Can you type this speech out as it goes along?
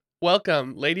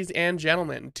Welcome, ladies and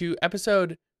gentlemen, to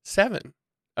episode 7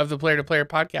 of the Player to Player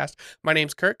podcast. My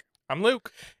name's Kirk. I'm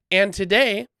Luke. And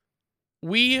today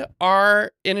we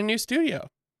are in a new studio.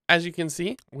 As you can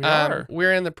see,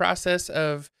 we're in the process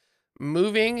of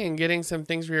moving and getting some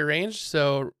things rearranged.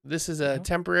 So this is a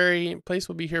temporary place.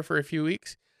 We'll be here for a few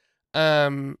weeks.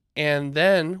 And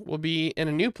then we'll be in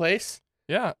a new place.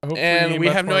 Yeah. And we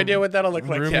have no idea what that'll look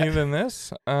like roomy yet. than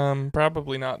this.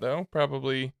 Probably not, though.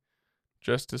 Probably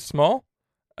just as small.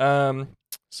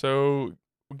 So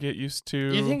get used to...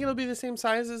 You think it'll be the same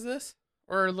size as this?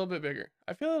 Or a little bit bigger?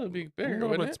 I feel it'll be bigger, A little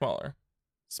wouldn't bit it? smaller.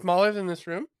 Smaller than this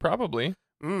room? Probably.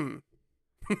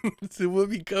 So we'll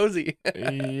be cozy.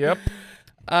 Yep.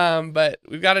 But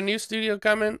we've got a new studio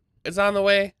coming. It's on the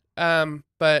way.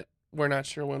 But we're not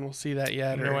sure when we'll see that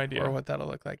yet No idea. or what that'll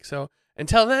look like. So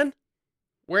until then,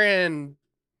 we're in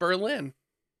Berlin.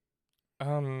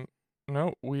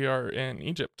 No, we are in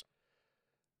Egypt.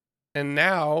 And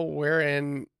now we're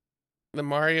in the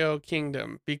Mario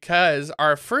Kingdom because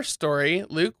our first story,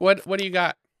 Luke, what do you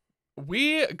got?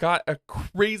 We got a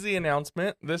crazy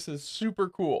announcement. This is super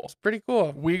cool. It's pretty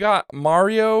cool. We got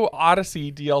Mario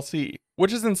Odyssey DLC,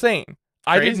 which is insane.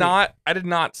 I did not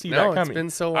see that coming. It's been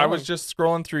so long. I was just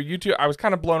scrolling through YouTube. I was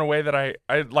kind of blown away that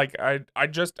I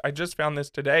just found this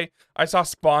today. I saw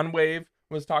Spawn Wave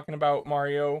was talking about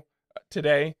Mario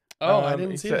today. Oh, I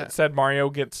didn't see that. Said Mario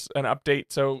gets an update,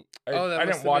 so I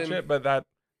didn't watch it, but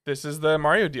this is the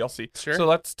Mario DLC. Sure. So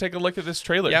let's take a look at this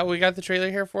trailer. Yeah, we got the trailer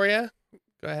here for you.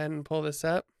 Go ahead and pull this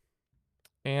up.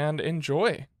 And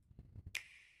enjoy.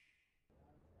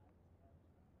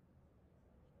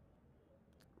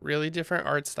 Really different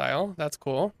art style. That's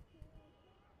cool.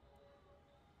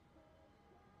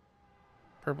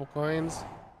 Purple coins.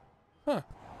 Huh.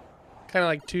 Kind of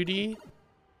like 2D.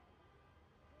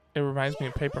 It reminds me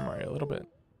of Paper Mario a little bit.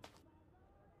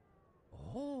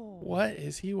 Oh. What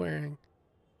is he wearing?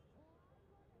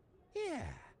 Yeah.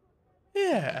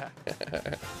 Yeah.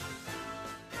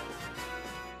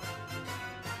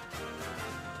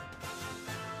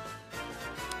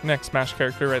 Next Smash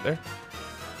character right there.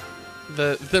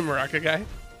 The Maraca guy.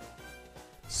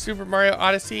 Super Mario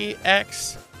Odyssey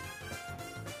X.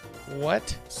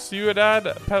 What? Ciudad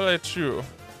Pelechu.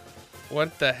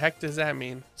 What the heck does that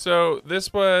mean? So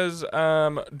this was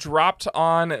dropped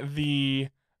on the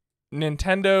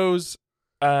Nintendo's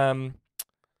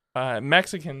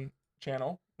Mexican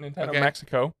channel, Nintendo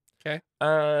Mexico. Okay.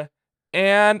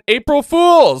 And April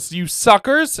Fools, you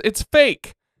suckers! It's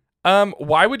fake.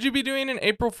 Why would you be doing an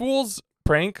April Fool's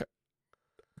prank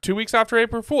 2 weeks after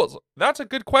April Fool's? That's a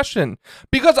good question.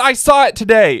 Because I saw it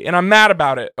today and I'm mad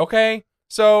about it. Okay.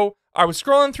 So I was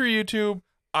scrolling through YouTube.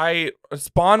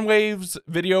 Spawn Wave's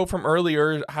video from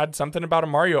earlier had something about a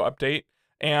Mario update,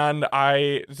 and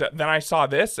then I saw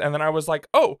this, and then I was like,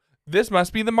 oh, this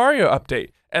must be the Mario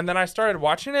update. And then I started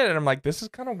watching it, and I'm like, this is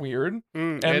kind of weird.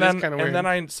 And then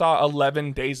I saw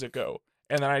 11 days ago,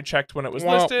 and then I checked when it was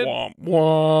listed. Womp,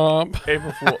 womp.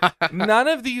 April Fool. None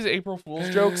of these April Fool's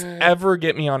jokes ever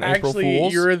get me on April Fools. Actually,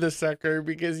 you're the sucker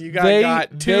because you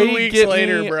got 2 weeks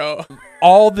later, bro.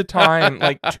 All the time,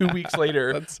 like 2 weeks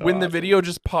later, so when the awesome. video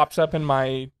just pops up in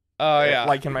my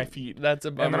like in my feed. That's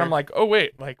a bummer. And then I'm like, oh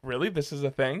wait, like really, this is a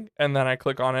thing? And then I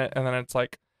click on it, and then it's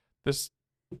like, this.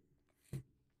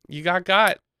 You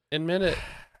got. Admit it.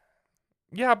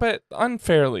 Yeah, but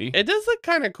unfairly. It does look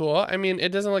kind of cool. I mean,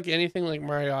 it doesn't look anything like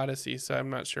Mario Odyssey, so I'm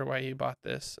not sure why you bought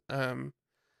this.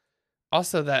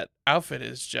 Also, that outfit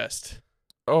is just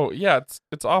Oh yeah,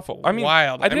 it's awful. I mean,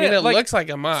 wild. I mean, it looks like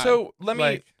a mod. So let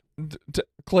me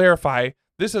clarify.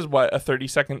 This is what, a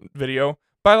 30-second video.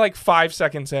 By like 5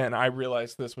 seconds in, I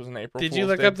realized this was an April Fool's Did you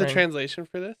look Day up the prank. translation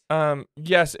for this?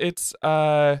 Yes, it's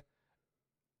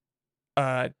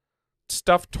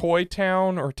Stuffed Toy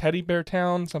Town or Teddy Bear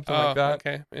Town, something like that.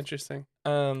 Okay, interesting.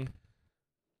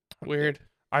 Weird.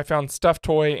 I found Stuffed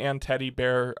Toy and Teddy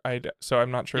Bear. So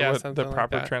I'm not sure what the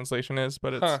proper translation is,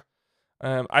 but it's.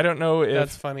 I don't know if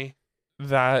that's funny.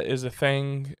 That is a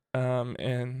thing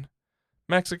in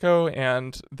Mexico,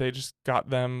 and they just got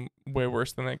them way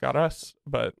worse than they got us.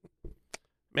 But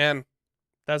man,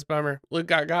 that's a bummer. Luke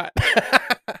got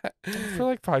for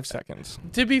like 5 seconds.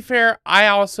 To be fair, I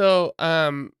also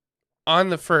on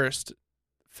the first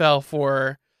fell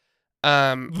for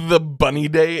the Bunny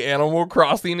Day Animal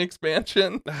Crossing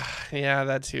expansion. Yeah,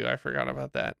 that too. I forgot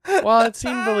about that. Well, it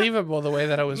seemed believable the way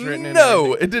that it was written.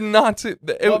 No, it did not.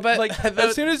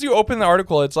 As soon as you open the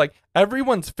article, it's like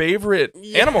everyone's favorite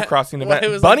Animal Crossing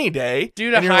event, Bunny Day,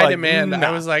 due to high demand. Nah.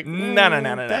 I was like, no.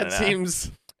 That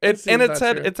seems. It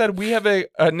said we have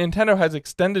Nintendo has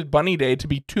extended Bunny Day to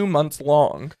be 2 months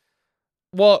long.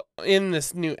 Well, in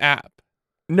this new app.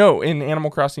 No, in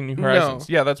Animal Crossing New Horizons.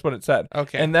 No. Yeah, that's what it said.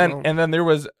 Okay. And then there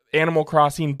was Animal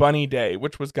Crossing Bunny Day,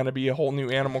 which was going to be a whole new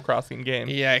Animal Crossing game.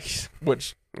 Yikes.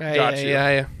 Which got you.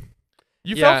 Yeah.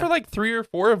 You fell for like 3 or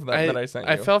 4 of them that I sent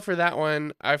you. I fell for that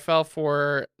one. I fell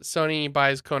for Sony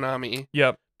buys Konami.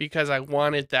 Yep. Because I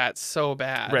wanted that so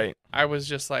bad. Right. I was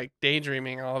just like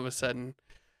daydreaming all of a sudden.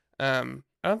 I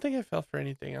don't think I fell for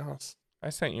anything else. I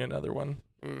sent you another one.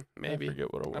 Maybe. I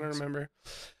forget what it was. I don't remember.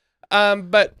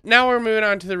 But now we're moving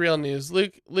on to the real news.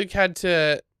 Luke had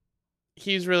to.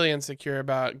 He's really insecure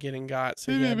about getting got,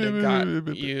 so he had to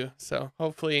got you. So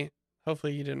hopefully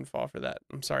you didn't fall for that.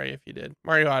 I'm sorry if you did.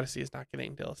 Mario Odyssey is not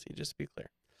getting DLC, just to be clear.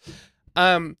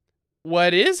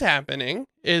 What is happening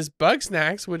is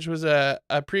Bugsnax, which was a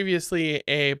previously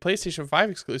a PlayStation 5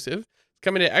 exclusive,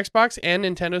 coming to Xbox and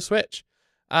Nintendo Switch.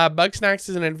 Bugsnax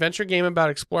is an adventure game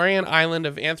about exploring an island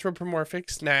of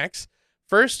anthropomorphic snacks.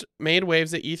 First made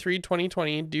waves at E3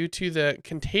 2020 due to the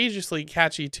contagiously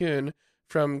catchy tune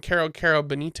from Caro Caro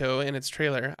Bonito in its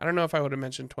trailer. I don't know if I would have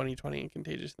mentioned 2020 and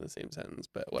contagious in the same sentence,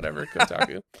 but whatever,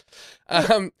 Kotaku.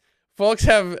 Folks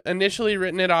have initially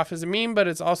written it off as a meme, but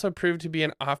it's also proved to be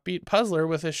an offbeat puzzler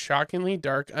with a shockingly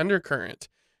dark undercurrent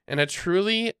and a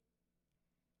truly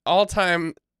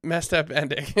all-time messed up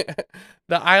ending.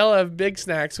 The Isle of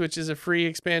Bigsnax, which is a free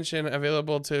expansion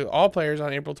available to all players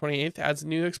on April 28th, adds a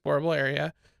new explorable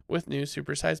area with new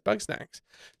supersized Bugsnax.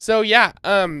 So yeah,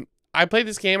 I played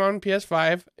this game on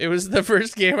PS5. It was the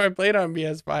first game I played on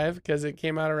PS5 because it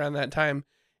came out around that time.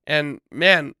 And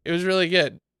man, it was really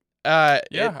good.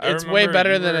 It's way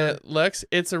better than it looks.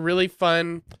 It's a really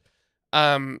fun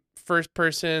first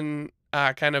person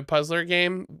kind of puzzler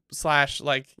game /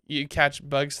 like you catch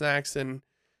Bugsnax and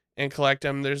collect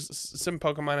them. There's some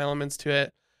Pokemon elements to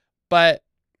it, but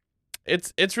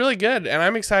it's really good, and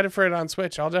I'm excited for it on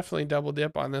Switch. I'll definitely double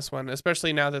dip on this one,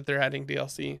 especially now that they're adding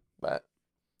DLC. But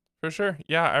for sure,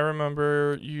 yeah, I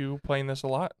remember you playing this a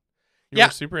lot. You were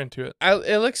super into it.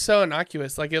 It looks so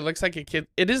innocuous. Like, it looks like a kid.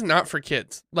 It is not for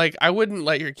kids. Like, I wouldn't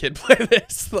let your kid play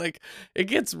this. Like, it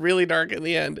gets really dark in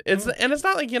the end. And it's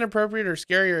not like inappropriate or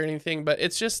scary or anything, but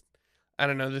it's just, I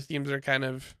don't know, the themes are kind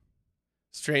of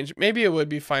strange. Maybe it would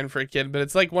be fine for a kid, but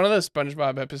it's like one of those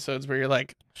SpongeBob episodes where you're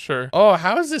like, sure. Oh,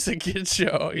 how is this a kid's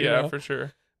show? You know? For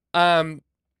sure.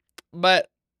 But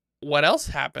what else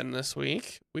happened this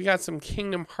week? We got some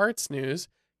Kingdom Hearts news.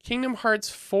 Kingdom Hearts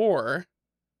 4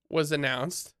 was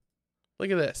announced.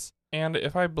 Look at this. And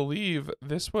if I believe,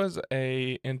 this was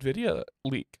a NVIDIA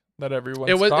leak that everyone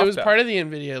it was part of the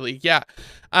NVIDIA leak. Yeah.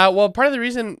 Well, part of the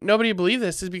reason nobody believed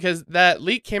this is because that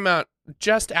leak came out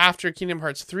just after Kingdom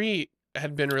Hearts 3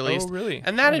 had been released. Oh, really?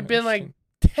 And that had been like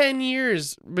 10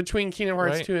 years between Kingdom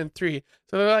Hearts 2 and 3.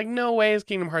 So they're like, no way is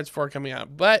Kingdom Hearts 4 coming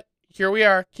out. But here we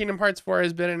are. Kingdom Hearts 4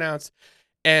 has been announced.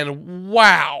 And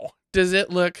wow, does it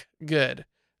look good.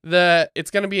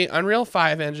 It's going to be Unreal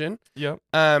 5 engine. Yep.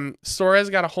 Sora's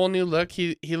got a whole new look.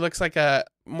 He looks like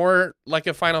more like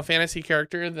a Final Fantasy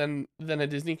character than a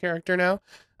Disney character now.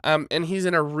 And he's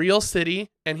in a real city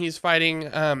and he's fighting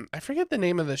I forget the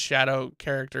name of the shadow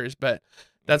characters, but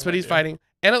that's what he's fighting.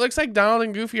 And it looks like Donald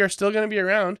and Goofy are still going to be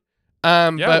around.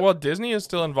 Well, Disney is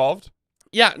still involved.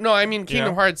 Yeah, no, I mean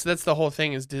Kingdom Hearts, that's the whole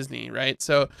thing is Disney, right?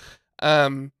 So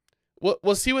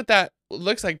we'll see what that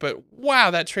looks like, but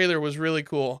wow, that trailer was really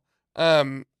cool.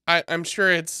 I'm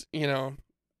sure it's, in-engine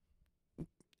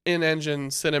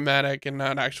cinematic and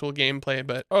not actual gameplay,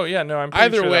 but oh yeah, no, I'm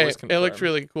either sure way, it looked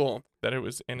really cool. That it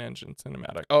was in-engine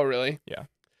cinematic. Oh, really? Yeah.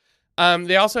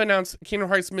 They also announced Kingdom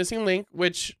Hearts Missing Link,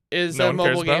 which is a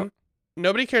mobile game.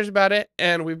 Nobody cares about it,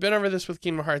 and we've been over this with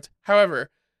Kingdom Hearts. However,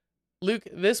 Luke,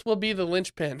 this will be the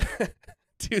linchpin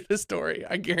to the story.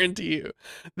 I guarantee you.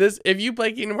 If you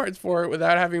play Kingdom Hearts 4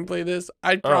 without having played this,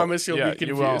 I promise you'll be confused.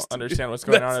 You won't understand what's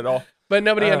going on at all. But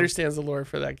nobody understands the lore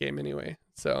for that game anyway.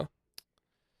 So,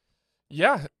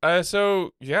 yeah. I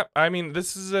mean,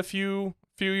 this is a few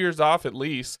years off at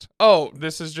least. Oh,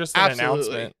 this is just an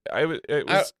announcement.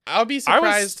 I'll be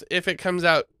surprised if it comes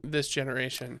out this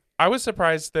generation. I was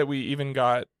surprised that we even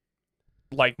got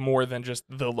like more than just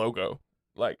the logo.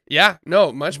 Like, yeah,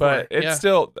 no, much more. But it's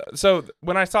still, so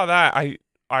when I saw that,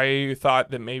 I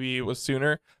thought that maybe it was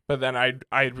sooner, but then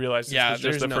I realized this was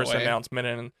just the first announcement,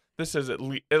 and this is at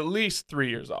least 3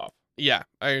 years off. Yeah,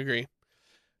 I agree.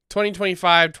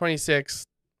 2025, 26,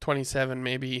 27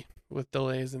 maybe with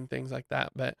delays and things like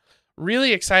that, but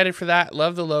really excited for that.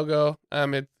 Love the logo.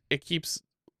 It keeps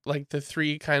like the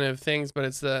 3 kind of things, but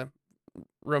it's the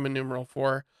Roman numeral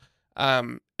 4.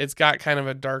 It's got kind of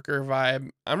a darker vibe.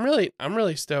 I'm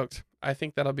really stoked. I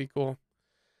think that'll be cool.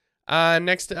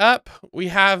 Next up, we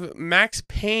have Max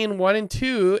Payne 1 and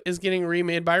 2 is getting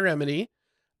remade by Remedy.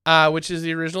 which is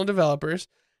the original developers.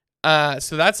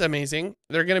 So that's amazing.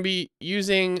 They're going to be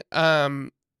using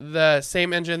the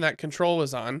same engine that Control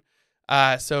was on.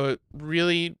 So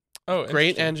really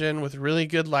great engine with really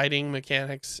good lighting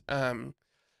mechanics.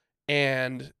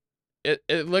 And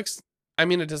it looks, I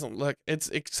mean, it doesn't look, it's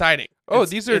exciting. Oh,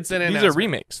 these are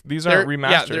remakes. These aren't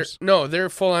remasters. They're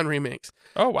full on remakes.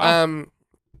 Oh, wow.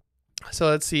 So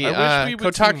let's see.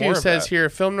 Kotaku says here,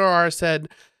 Film Noir said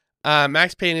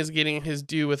Max Payne is getting his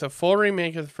due with a full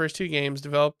remake of the first 2 games.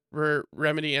 Developer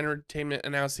Remedy Entertainment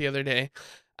announced the other day.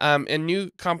 A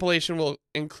new compilation will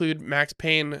include Max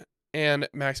Payne and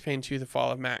Max Payne 2: The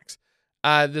Fall of Max.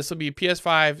 This will be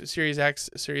PS5, Series X,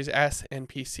 Series S, and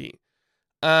PC.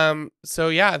 So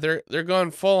yeah, they're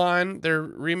going full on. They're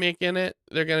remaking it.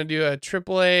 They're gonna do a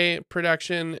AAA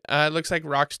production. It looks like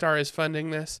Rockstar is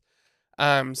funding this.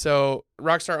 So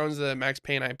Rockstar owns the Max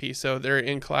Payne IP, so they're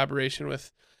in collaboration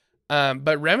with.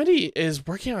 But Remedy is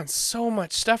working on so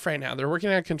much stuff right now. They're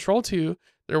working on Control 2.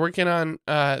 They're working on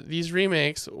these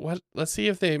remakes. Let's see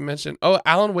if they mention. Oh,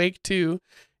 Alan Wake 2,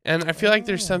 and I feel like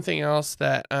there's something else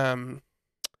that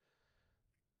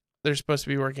they're supposed to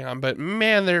be working on. But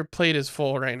man, their plate is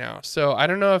full right now. So I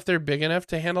don't know if they're big enough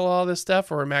to handle all this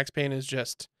stuff, or Max Payne is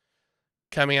just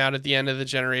coming out at the end of the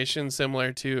generation,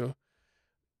 similar to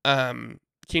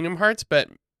Kingdom Hearts. But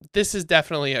this is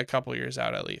definitely a couple years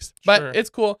out at least. But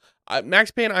it's cool. Max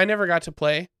Payne, I never got to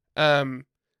play.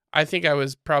 I think I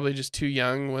was probably just too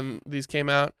young when these came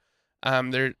out.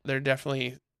 They're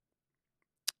definitely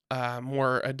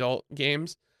more adult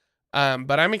games.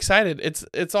 But I'm excited.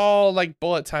 It's all like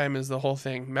bullet time is the whole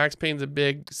thing. Max Payne's a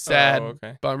big,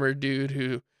 sad, bummer dude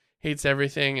who hates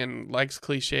everything and likes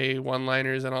cliche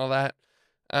one-liners and all that.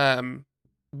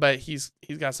 But he's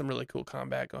got some really cool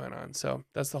combat going on. So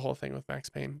that's the whole thing with Max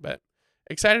Payne. But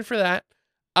excited for that.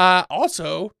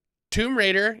 Also, Tomb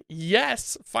Raider.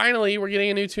 Yes, finally we're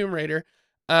getting a new Tomb Raider.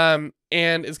 And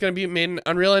it's going to be made in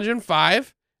Unreal Engine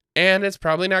 5. And it's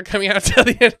probably not coming out till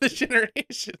the end of the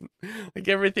generation, like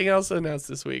everything else announced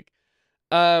this week.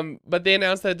 But they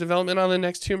announced that development on the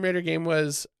next Tomb Raider game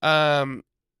was underway.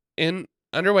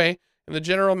 And the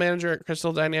general manager at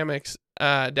Crystal Dynamics,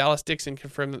 Dallas Dixon,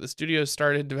 confirmed that the studio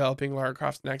started developing Lara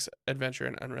Croft's next adventure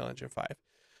in Unreal Engine 5.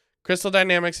 Crystal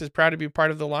Dynamics is proud to be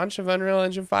part of the launch of Unreal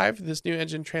Engine 5. This new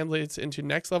engine translates into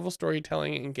next-level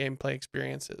storytelling and gameplay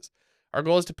experiences. Our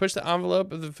goal is to push the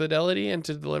envelope of the fidelity and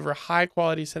to deliver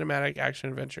high-quality cinematic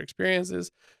action-adventure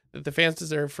experiences that the fans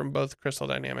deserve from both Crystal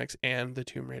Dynamics and the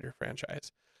Tomb Raider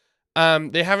franchise.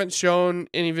 They haven't shown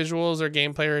any visuals or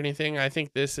gameplay or anything. I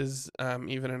think this is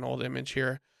even an old image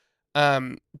here.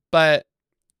 But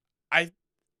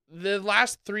the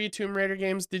last 3 Tomb Raider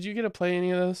games, did you get to play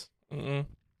any of those?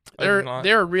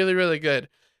 They're really, really good.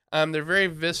 They're very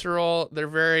visceral. They're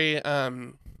very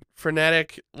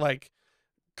frenetic, like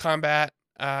combat,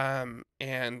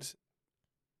 and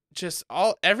just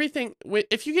everything.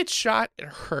 If you get shot, it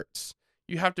hurts.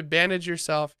 You have to bandage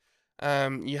yourself.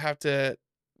 You have to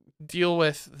deal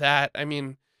with that. I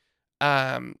mean,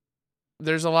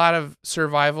 there's a lot of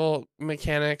survival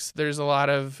mechanics. There's a lot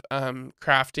of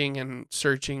crafting and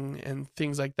searching and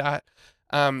things like that.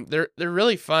 They're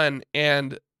really fun,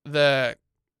 and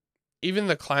even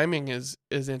the climbing is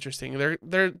interesting.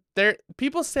 They're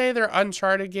people say they're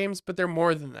Uncharted games, but they're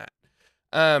more than that.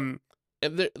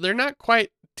 They're not quite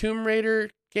Tomb Raider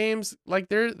games. Like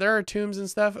there are tombs and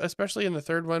stuff, especially in the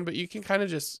third one, but you can kind of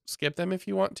just skip them if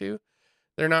you want to.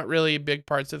 They're not really big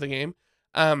parts of the game.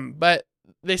 But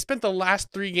they spent the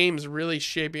last 3 games really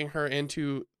shaping her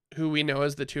into who we know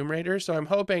as the Tomb Raider. So I'm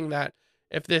hoping that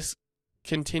if this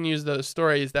continues those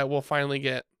stories, that we'll finally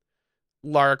get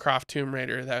Lara Croft Tomb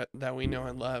Raider that we know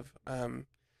and love.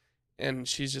 And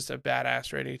she's just a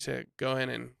badass ready to go in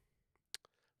and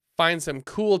find some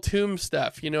cool tomb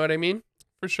stuff. You know what I mean?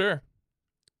 For sure.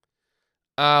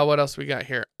 What else we got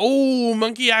here? Oh,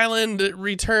 Monkey Island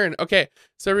Return. Okay,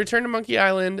 so Return to Monkey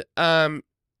Island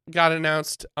got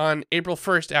announced on April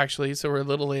 1st, actually, so we're a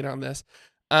little late on this.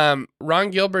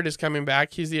 Ron Gilbert is coming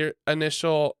back. He's the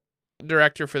initial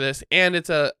director for this, and it's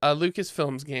a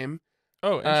Lucasfilms game.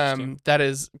 Oh, interesting. That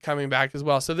is coming back as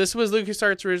well. So this was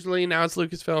LucasArts originally, now it's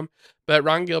Lucasfilm, but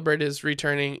Ron Gilbert is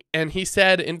returning, and he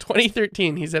said in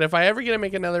 2013, he said, if I ever get to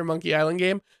make another Monkey Island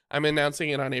game, I'm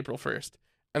announcing it on April 1st.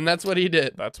 And that's what he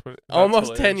did. That's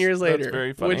almost hilarious. 10 years later. That's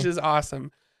very funny. Which is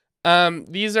awesome.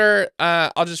 These are,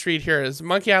 I'll just read here, is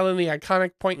Monkey Island, the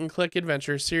iconic point-and-click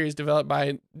adventure series developed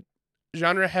by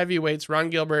genre heavyweights Ron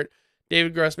Gilbert,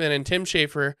 David Grossman, and Tim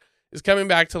Schafer, is coming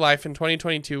back to life in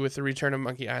 2022 with the return of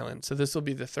Monkey Island. So this will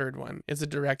be the third one. It's a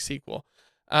direct sequel.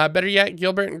 Better yet,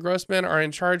 Gilbert and Grossman are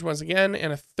in charge once again,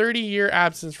 and a 30-year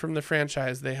absence from the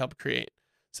franchise they helped create.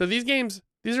 So these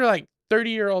are like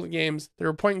 30-year-old games. They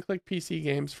were point-and-click PC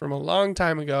games from a long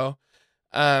time ago,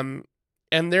 and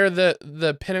they're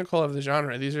the pinnacle of the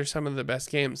genre. These are some of the best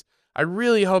games. I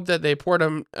really hope that they port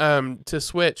them to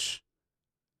Switch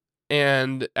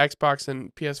and Xbox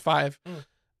and PS5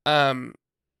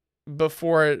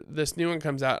 before this new one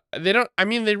comes out. They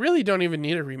really don't even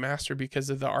need a remaster because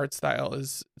of the art style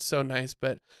is so nice,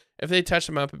 but if they touch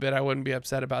them up a bit, I wouldn't be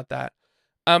upset about that.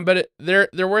 But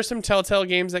there were some Telltale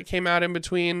games that came out in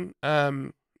between,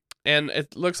 and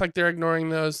it looks like they're ignoring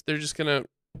those. They're just going to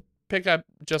pick up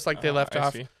just like they left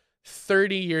off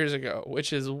 30 years ago,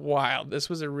 which is wild. This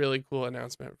was a really cool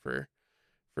announcement for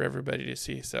everybody to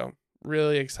see, so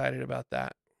really excited about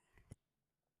that.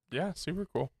 Yeah, super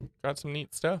cool. Got some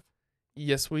neat stuff.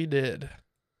 Yes, we did.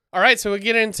 All right, so we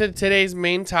get into today's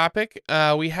main topic.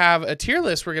 We have a tier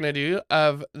list we're going to do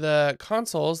of the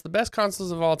best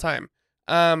consoles of all time.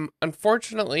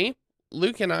 Unfortunately,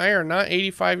 Luke and I are not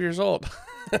 85 years old.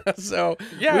 So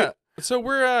yeah, so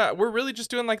we're really just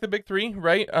doing like the big three,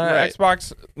 right? Right.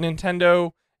 Xbox,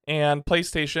 Nintendo, and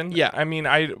PlayStation. Yeah, I mean,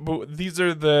 these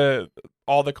are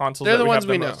all the consoles They're that the we ones have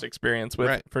the we most know. experience with,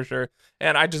 right. For sure.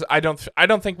 And I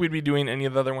don't think we'd be doing any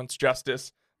of the other ones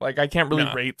justice. Like, I can't really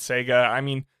rate Sega. I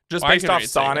mean, just based off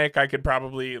Sonic, Sega. I could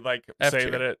probably say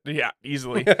that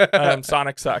easily.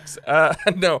 Sonic sucks.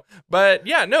 No, but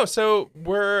yeah, no. So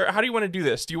how do you want to do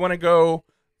this? Do you want to go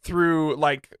through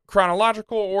like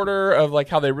chronological order of like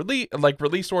how they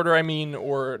release order? I mean,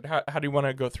 or how do you want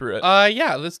to go through it?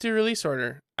 Yeah, let's do release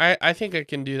order. I think I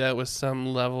can do that with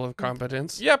some level of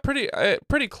competence. Yeah,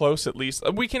 pretty close at least.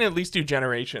 We can at least do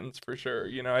generations for sure.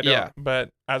 But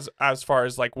as far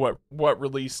as like what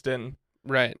released in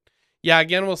right. Yeah,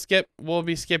 again, we'll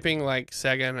be skipping like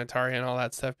Sega and Atari and all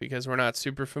that stuff because we're not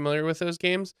super familiar with those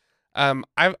games.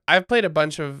 I've played a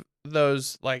bunch of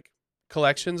those like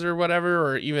collections or whatever,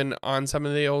 or even on some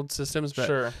of the old systems, but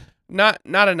sure. not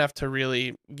enough to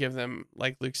really give them,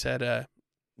 like Luke said,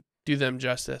 do them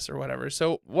justice or whatever.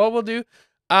 So what we'll do,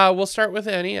 we'll start with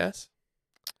the NES.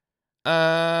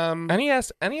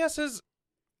 NES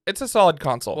it's a solid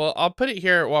console. Well, I'll put it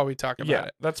here while we talk about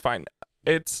it. That's fine.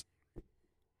 It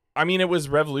was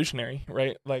revolutionary,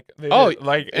 right? Like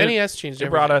NES changed it.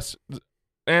 Brought us,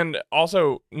 and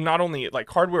also not only like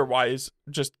hardware wise,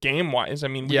 just game wise. I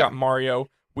mean, we got Mario,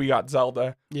 we got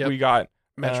Zelda, we got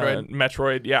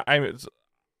Metroid. Yeah,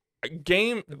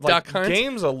 Duck Hunt,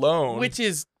 games alone, which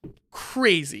is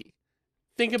crazy.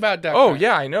 Think about Duck Hunt. Hunt.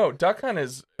 Yeah, I know. Duck Hunt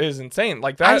is insane.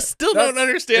 Like that. I still don't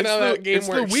understand how that game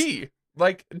works. It's the Wii.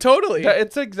 Like totally,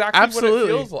 it's exactly what it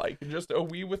feels like. Just a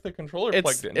Wii with the controller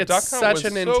plugged in. It's Duck Hunt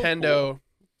such a Nintendo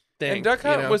thing. And Duck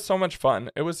Hunt was so much fun.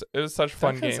 It was such a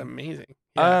fun game. It's amazing.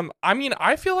 Yeah. I mean,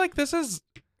 I feel like this is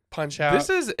Punch Out. This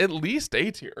is at least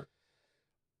A tier.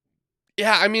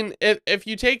 Yeah, I mean, if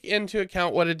you take into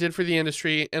account what it did for the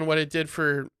industry and what it did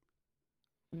for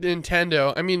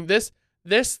Nintendo, I mean, this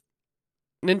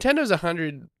Nintendo's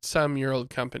 100-some-year-old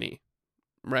company,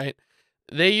 right?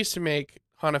 They used to make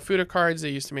Hanafuda cards. They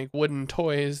used to make wooden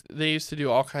toys. They used to do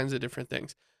all kinds of different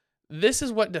things. This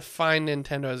is what defined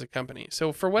Nintendo as a company.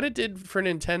 So for what it did for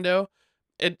Nintendo,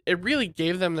 it really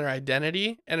gave them their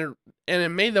identity, and it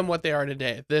made them what they are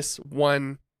today. This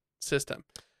one system.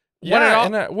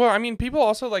 Yeah, well, I mean, people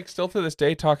also like still to this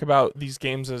day talk about these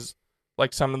games as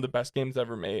like some of the best games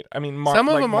ever made. I mean, some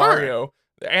of them Mario.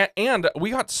 And we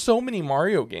got so many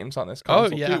Mario games on this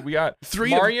console too. We got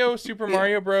 3 Mario, Super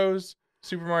Mario Bros,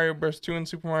 Super Mario Bros 2, and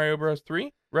Super Mario Bros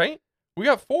 3, right? We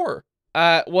got 4.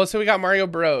 Well, so we got Mario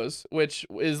Bros, which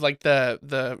is like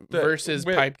the versus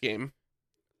pipe game.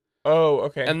 Oh,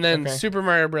 okay. And then Super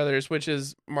Mario Brothers, which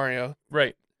is Mario.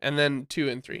 Right. And then 2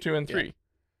 and 3. 2 and 3. Yeah.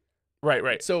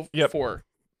 Right. So 4,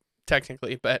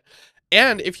 technically.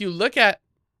 And if you look at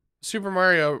Super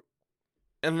Mario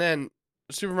and then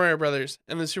Super Mario Brothers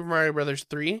and then Super Mario Brothers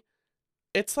 3,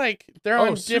 it's like they're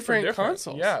on different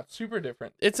consoles. Yeah, super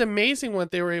different. It's amazing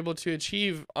what they were able to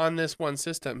achieve on this one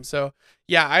system. So,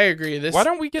 yeah, I agree. Why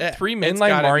don't we get 3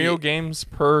 mainline Mario games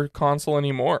per console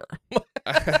anymore?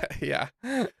 Yeah.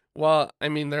 Well, I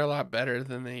mean, they're a lot better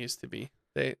than they used to be.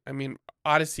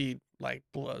 Odyssey like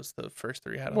blows the first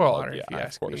 3 out of the water, if you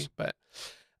ask me. But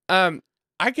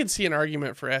I could see an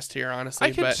argument for S tier, honestly.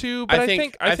 I could too, but I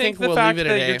think the we'll fact leave it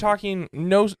that you're talking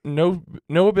no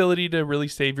ability to really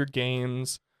save your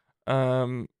games,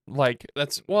 like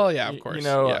that's of course.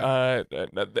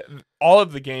 All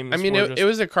of the games. I mean, it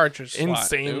was a cartridge slot.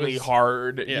 Insanely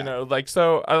hard. Yeah.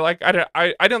 So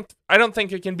I don't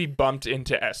think it can be bumped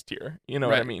into S tier. You know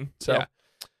what I mean? So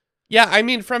Yeah, I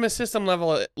mean, from a system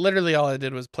level, literally all I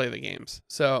did was play the games.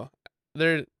 So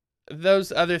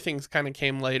those other things kind of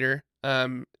came later.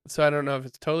 So I don't know if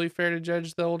it's totally fair to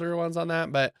judge the older ones on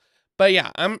that, but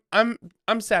yeah, I'm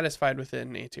satisfied with it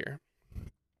in A tier.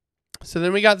 So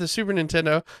then we got the Super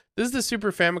Nintendo. This is the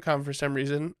Super Famicom for some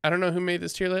reason. I don't know who made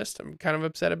this tier list. I'm kind of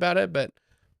upset about it, but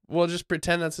we'll just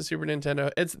pretend that's the Super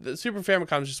Nintendo. It's the Super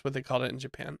Famicom is just what they called it in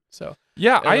Japan. So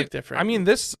yeah, different. I mean,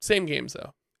 this same games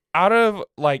though. Out of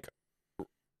like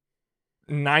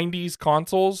 90s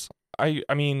consoles, I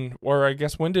mean, or I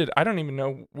guess when did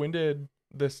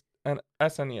this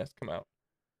SNES come out?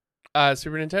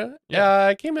 Super Nintendo? Yeah,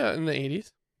 it came out in the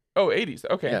 80s. Oh, 80s.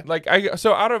 Okay. Yeah. Like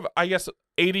out of I guess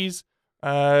 80s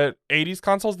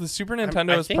consoles, the Super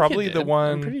Nintendo is probably the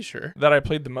one I'm pretty sure that I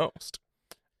played the most.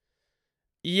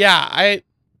 Yeah, I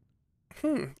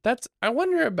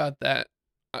wonder about that.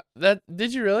 That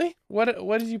did you really? What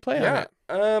did you play on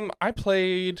it? I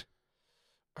played.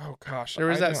 Oh gosh, there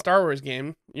was that Star Wars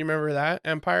game. You remember that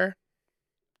Empire?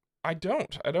 I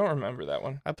don't remember that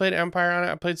one. I played Empire on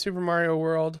it. I played Super Mario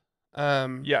World.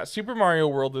 Yeah, Super Mario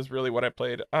World is really what I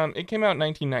played. It came out in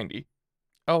 1990.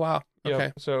 Oh wow. Yep,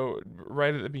 okay. So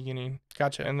right at the beginning.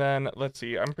 Gotcha. And then let's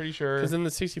see. I'm pretty sure. Because then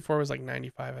the 64 was like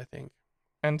 95, I think.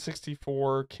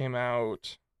 N64 came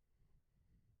out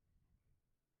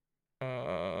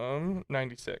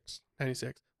 96.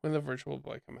 96. When did the Virtual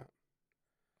Boy come out?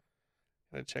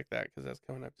 Gotta check that because that's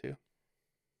coming up too.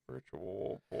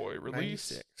 Virtual Boy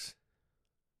release. 96.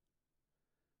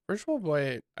 Virtual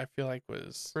Boy, I feel like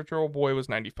was... Virtual Boy was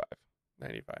 95.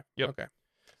 95. Yep. Okay.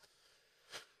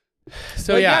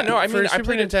 So yeah, no, I mean, I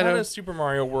played Nintendo, a ton of Super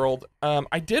Mario World.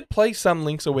 I did play some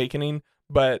Link's Awakening,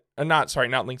 but not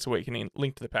Link's Awakening,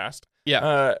 Link to the Past.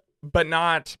 Yeah. But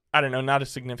not a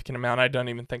significant amount. I don't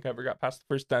even think I ever got past the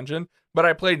first dungeon, but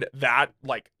I played that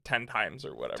like 10 times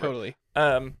or whatever. Totally.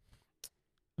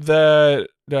 The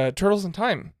Turtles in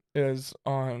Time is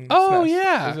on Oh SNES.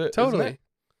 yeah, totally.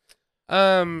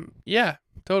 Yeah,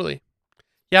 totally.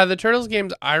 Yeah, the Turtles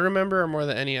games I remember are more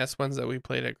the NES ones that we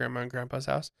played at Grandma and Grandpa's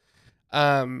house.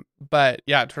 But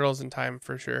yeah, Turtles in Time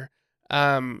for sure.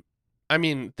 I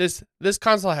mean, this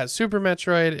console has Super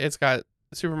Metroid. It's got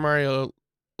Super Mario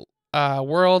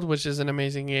World, which is an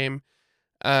amazing game.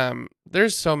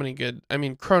 There's so many good. I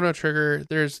mean, Chrono Trigger.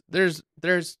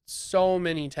 There's so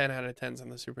many 10 out of 10s on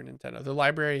the Super Nintendo. The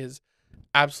library is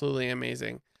absolutely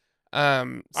amazing.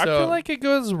 I feel like it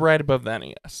goes right above the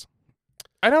NES.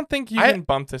 I don't think you can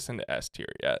bump this into S tier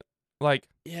yet. Like,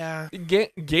 yeah,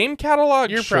 game catalog.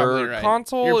 You're sure. Probably right.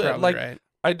 Console. You're probably like,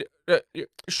 right.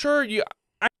 Sure.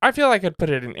 I feel like I'd put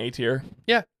it in A tier.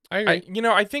 Yeah, I agree.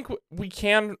 I think we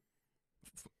can't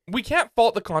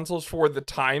fault the consoles for the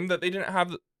time that they didn't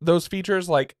have those features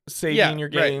like saving your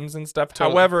games and stuff.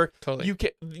 Totally. However, totally.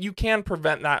 you can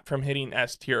prevent that from hitting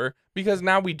S tier because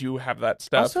now we do have that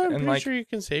stuff. Also, I'm pretty sure you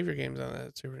can save your games on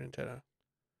that Super Nintendo.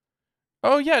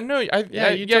 Oh yeah, no,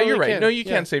 you're right. No, you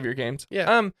can save your games.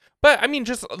 Yeah. But I mean,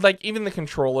 just like even the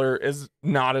controller is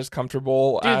not as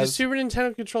comfortable as the Super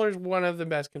Nintendo controller is one of the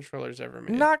best controllers ever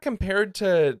made. Not compared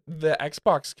to the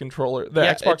Xbox controller.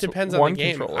 Xbox it depends One on the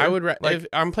game. controller. I would if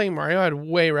I'm playing Mario, I'd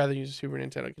way rather use a Super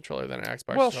Nintendo controller than an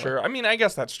Xbox. Well, controller. sure. I mean, I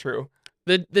guess that's true.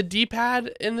 The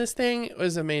D-pad in this thing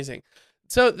was amazing.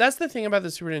 So that's the thing about the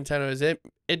Super Nintendo is it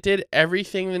did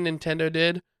everything the Nintendo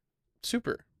did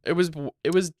super. It was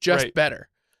just better.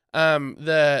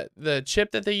 The chip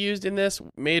that they used in this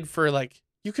made for like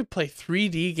you could play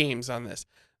 3D games on this.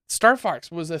 Star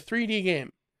Fox was a 3D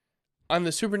game on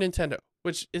the Super Nintendo,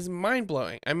 which is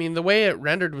mind-blowing. I mean, the way it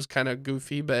rendered was kind of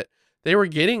goofy, but they were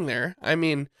getting there. I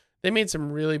mean, they made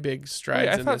some really big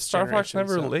strides. I thought this Star Fox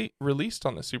never released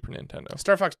on the Super Nintendo.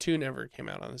 Star Fox 2 never came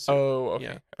out on the Super. Oh, okay.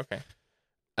 Yeah.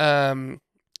 Okay.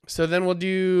 So then we'll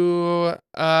do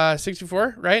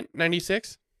 64, right?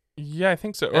 96? Yeah, I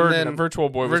think so. And or then Virtual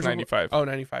Boy was 95. Oh,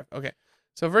 95. Okay.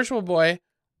 So Virtual Boy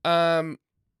had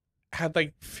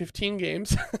like 15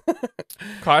 games.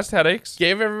 Caused headaches.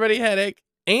 Gave everybody a headache.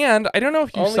 And I don't know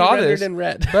if you Only saw rendered this, in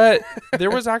red. but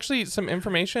there was actually some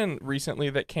information recently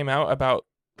that came out about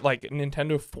like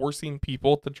Nintendo forcing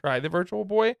people to try the Virtual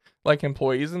Boy, like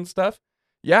employees and stuff.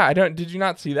 Yeah, did you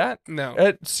not see that? No.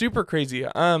 It's super crazy.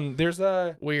 There's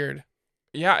a weird.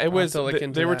 Yeah, it was.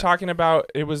 They were talking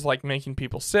about it was like making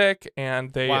people sick,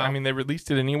 and they. Wow. I mean, they released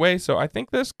it anyway, so I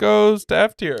think this goes to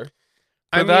F tier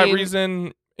for that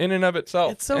reason in and of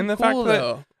itself. It's so and the cool, fact that,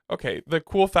 though. Okay, the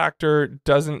cool factor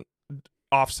doesn't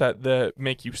offset the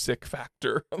make you sick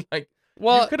factor. Like,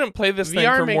 you couldn't play this thing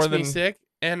for more than me sick,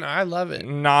 and I love it.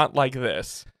 Not like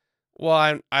this.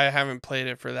 Well, I haven't played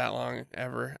it for that long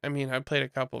ever. I mean, I played a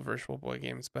couple of Virtual Boy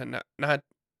games, but not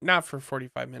not for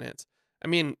 45 minutes. I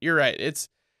mean, you're right. It's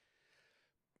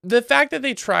the fact that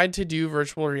they tried to do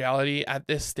virtual reality at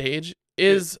this stage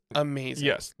is amazing.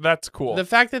 Yes, that's cool. The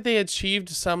fact that they achieved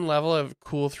some level of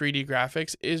cool 3D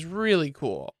graphics is really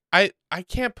cool. I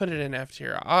can't put it in F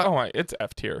tier. It's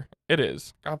F tier. It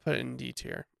is. I'll put it in D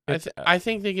tier. I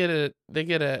think they get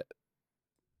a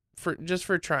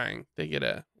for trying. They get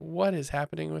a what is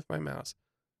happening with my mouse?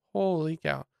 Holy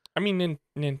cow. I mean,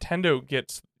 Nintendo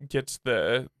gets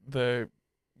the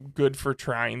good for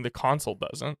trying. The console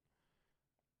doesn't.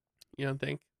 You don't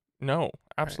think? No,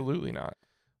 absolutely not.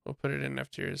 We'll put it in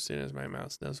F tier as soon as my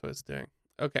mouse knows what it's doing.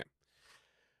 Okay.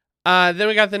 Then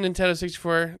we got the Nintendo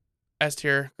 64 S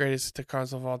tier, greatest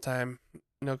console of all time.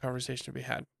 No conversation to be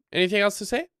had. Anything else to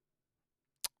say?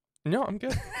 No, I'm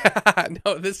good.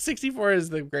 No, the 64 is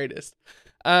the greatest.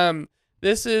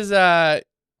 This is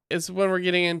it's when we're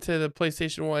getting into the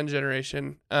PlayStation 1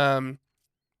 generation.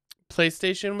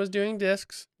 PlayStation was doing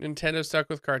discs, Nintendo stuck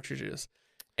with cartridges.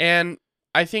 And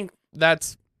I think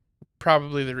that's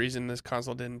probably the reason this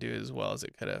console didn't do as well as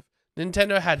it could have.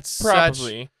 Nintendo had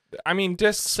probably. I mean,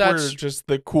 discs were just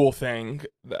the cool thing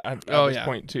at this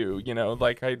point too. You know,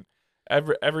 like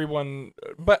everyone,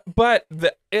 but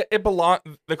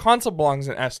the console belongs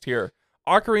in S tier.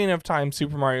 Ocarina of Time,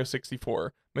 Super Mario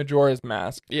 64, Majora's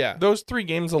Mask. Yeah, those 3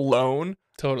 games alone,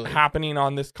 totally happening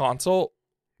on this console,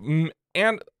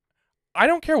 and I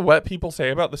don't care what people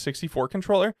say about the 64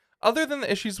 controller. Other than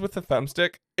the issues with the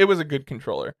thumbstick, it was a good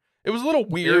controller. It was a little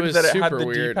weird that it had the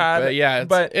D-pad, but yeah,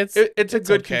 it's a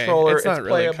good okay. controller. It's not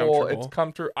really playable. It's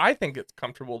comfortable. I think it's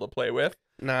comfortable to play with.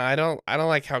 No, I don't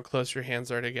like how close your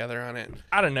hands are together on it.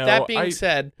 I don't know. That being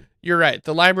said, you're right.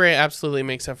 The library absolutely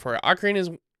makes up for it.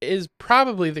 Ocarina is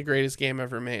probably the greatest game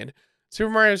ever made.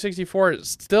 Super Mario 64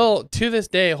 still to this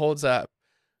day holds up.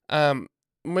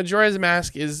 Majora's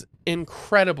Mask is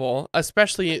incredible,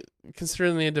 especially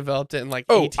considering they developed it in like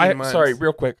 18 months. Sorry,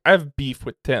 real quick. I have beef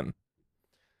with Tim.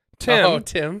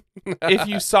 Tim. If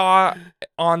you saw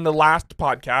on the last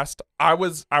podcast, I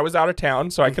was out of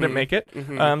town, so I couldn't make it.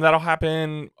 Mm-hmm. That'll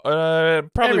happen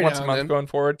probably every once a month going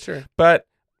forward. Sure. But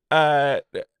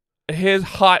his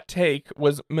hot take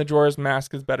was Majora's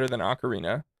Mask is better than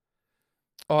Ocarina.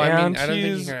 Oh, I mean, I don't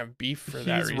think you're gonna have beef for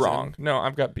that reason. He's wrong. No,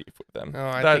 I've got beef with them. No,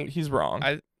 I think he's wrong.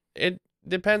 It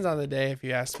depends on the day, if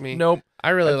you ask me. Nope.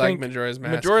 I really like Majora's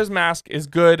Mask. Majora's Mask is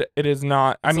good. It is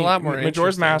not. It's a lot more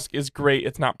Majora's Mask is great.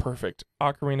 It's not perfect.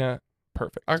 Ocarina,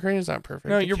 perfect. Ocarina's not perfect.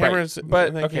 No, you're right.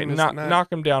 But okay,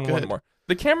 knock him down one more.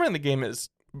 The camera in the game is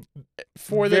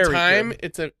for the time.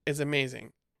 Good. It's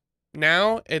amazing.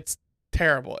 Now it's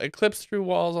terrible. It clips through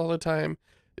walls all the time.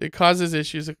 It causes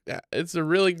issues. It's a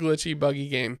really glitchy, buggy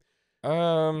game.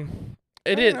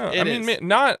 It is. I mean,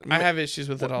 not. I have issues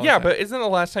with it all. Yeah, but isn't the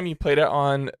last time you played it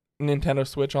on Nintendo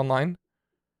Switch Online?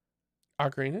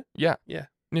 Ocarina? Yeah. Yeah.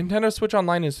 Nintendo Switch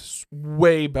Online is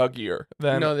way buggier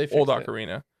than old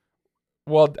Ocarina.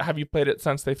 Well, have you played it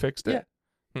since they fixed it?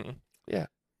 Yeah. Yeah.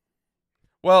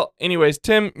 Well, anyways,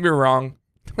 Tim, you're wrong.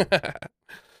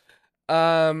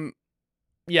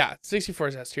 Yeah, 64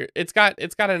 is S tier. It's got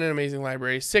an amazing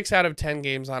library. 6 out of 10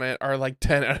 games on it are like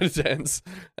 10 out of 10s.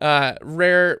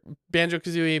 Rare,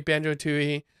 Banjo-Kazooie,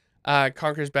 Banjo-Tooie,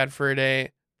 Conker's Bad Fur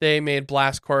Day. They made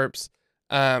Blast Corps.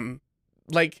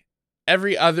 Like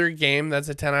every other game that's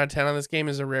a 10 out of 10 on this game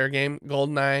is a Rare game.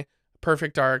 GoldenEye,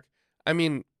 Perfect Dark. I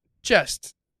mean,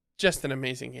 just an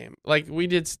amazing game. Like we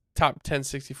did top 10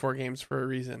 64 games for a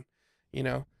reason, you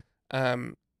know.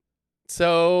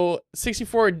 So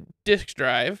 64 disk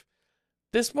drive.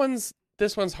 This one's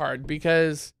hard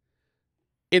because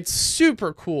it's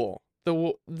super cool.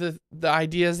 The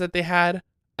ideas that they had.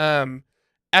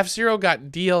 F-Zero got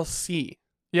DLC.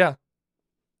 Yeah.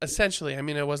 Essentially, I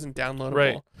mean it wasn't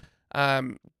downloadable.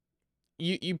 Right.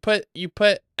 You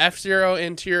put F-Zero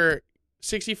into your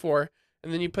 64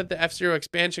 and then you put the F-Zero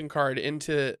expansion card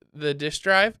into the disk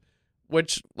drive,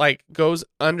 which like goes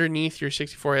underneath your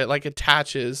 64. It like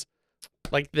attaches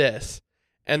like this,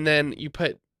 and then you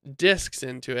put discs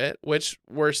into it, which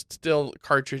were still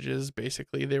cartridges.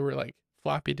 Basically, they were like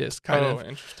floppy disk kind of. Oh,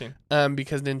 interesting.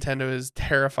 Because Nintendo is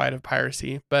terrified of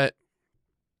piracy, but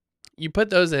you put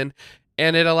those in,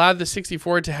 and it allowed the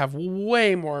 64 to have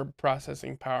way more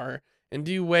processing power and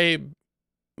do way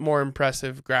more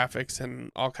impressive graphics and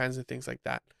all kinds of things like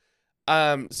that.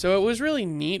 So it was really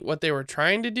neat what they were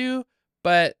trying to do,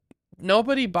 but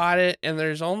nobody bought it, and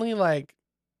there's only like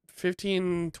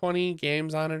 15-20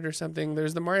 games on it or something.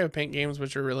 There's the Mario Paint games,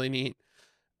 which are really neat,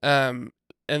 and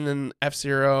then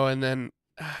F-Zero, and then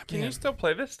can you still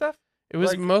play this stuff? It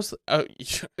was most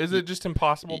is it just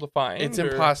impossible to find? It's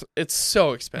impossible. It's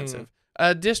so expensive.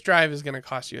 A disk drive is going to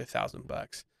cost you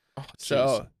 $1,000. Oh,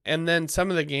 so, and then some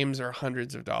of the games are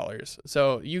hundreds of dollars.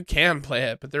 So you can play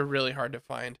it, but they're really hard to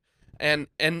find. And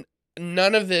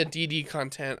none of the DD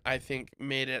content, I think,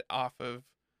 made it off of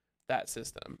that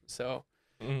system. So,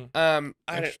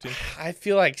 I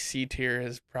feel like C tier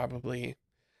is probably,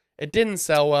 it didn't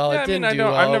sell well. Yeah, it didn't do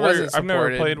well. I've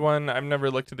never played one. I've never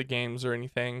looked at the games or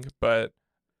anything, but,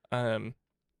 I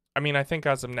mean, I think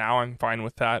as of now, I'm fine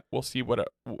with that. We'll see what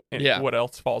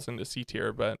else falls into C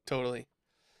tier, but totally.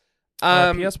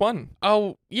 PS1.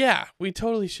 Oh yeah, we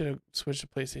totally should have switched to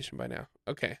PlayStation by now.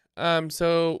 Okay.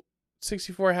 So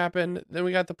 64 happened. Then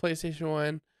we got the PlayStation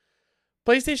 1.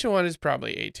 PlayStation 1 is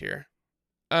probably A tier.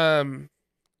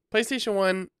 PlayStation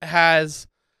 1 has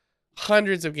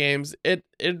hundreds of games.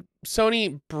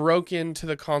 Sony broke into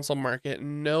the console market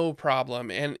no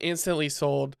problem and instantly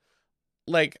sold,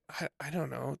 like, I don't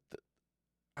know,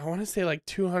 I want to say like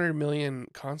 200 million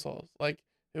consoles. Like,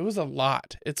 it was a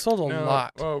lot. It sold a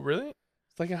lot. Oh, really?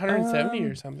 It's like 170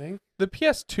 or something. The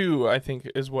PS2, I think,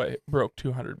 is what broke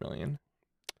 200 million.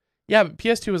 Yeah, but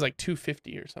PS2 was like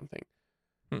 250 or something.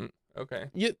 Okay.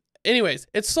 Anyways,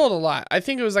 it sold a lot. I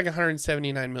think it was like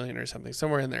 179 million or something,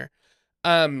 somewhere in there.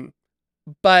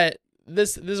 But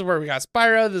this is where we got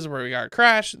Spyro. This is where we got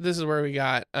Crash. This is where we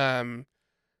got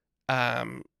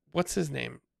what's his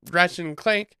name? Ratchet and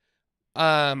Clank.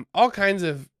 All kinds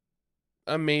of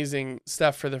amazing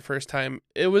stuff for the first time.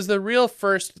 It was the real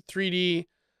first 3D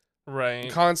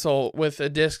console with a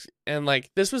disc, and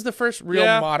like this was the first real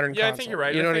modern console. I think you're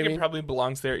right. You know I what think I mean? It probably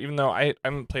belongs there, even though I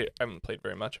haven't played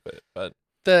very much of it. But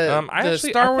the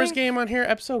Star Wars game on here,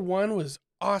 Episode 1, was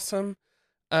awesome.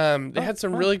 They had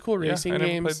some really cool racing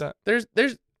games. Never played that.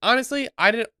 There's honestly,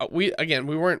 we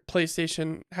weren't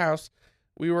PlayStation house.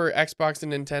 We were Xbox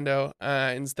and Nintendo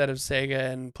instead of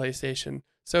Sega and PlayStation.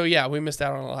 So yeah, we missed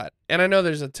out on a lot. And I know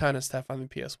there's a ton of stuff on the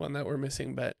PS1 that we're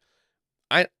missing, but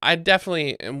I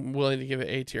definitely am willing to give it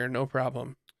A tier, no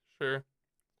problem. Sure.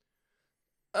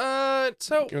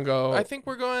 So go I think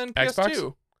we're going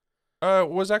Xbox? PS2.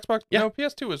 Was Xbox? Yeah. No,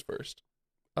 PS2 was first.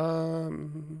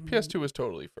 PS2 was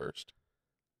totally first.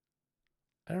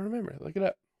 I don't remember. Look it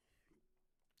up.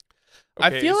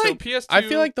 Okay, PS2, I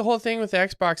feel like the whole thing with the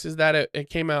Xbox is that it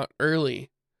came out early.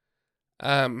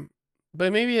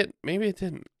 But maybe it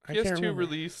didn't. I can't remember. PS2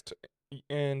 released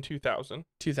in 2000.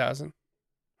 2000.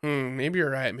 Maybe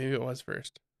you're right. Maybe it was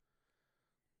first.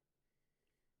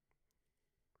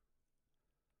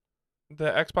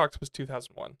 The Xbox was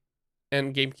 2001.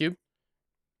 And GameCube?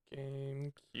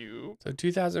 GameCube. So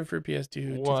 2000 for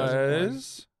PS2.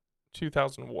 Was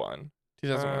 2001.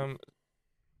 2001.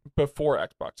 Before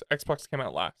Xbox. Xbox came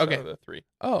out last out of the three.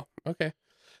 Oh, okay.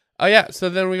 Oh, yeah. So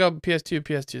then we go PS2.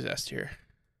 PS2's S tier.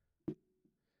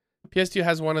 PS2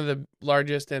 has one of the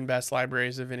largest and best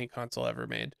libraries of any console ever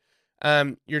made.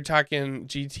 You're talking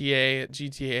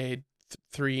GTA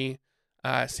 3,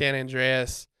 San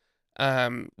Andreas,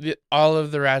 all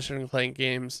of the Ratchet and Clank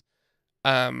games.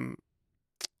 What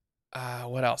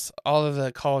else? All of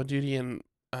the Call of Duty and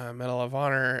Medal of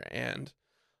Honor and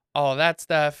all of that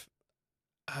stuff.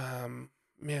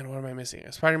 Man, what am I missing?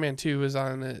 Spider-Man 2 was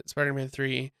on it. Spider-Man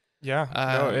 3. Yeah.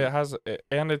 No, it has,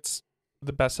 and it's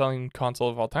the best-selling console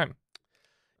of all time.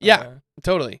 Yeah,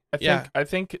 totally. I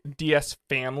think DS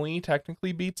Family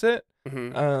technically beats it.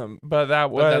 Mm-hmm. But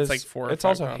that's like 4 or 5 it's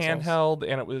also consoles. handheld,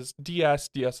 and it was DS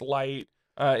Lite.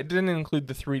 It didn't include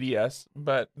the 3DS,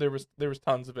 but there was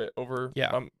tons of it over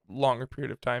a longer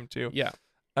period of time too. Yeah.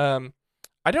 I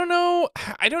don't know.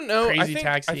 Crazy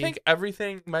Taxi. I think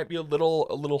everything might be a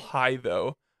little high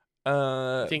though.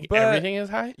 I think everything is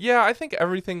high? Yeah, I think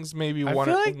everything's maybe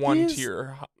one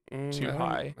tier too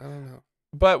high. I don't know.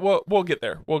 But we'll get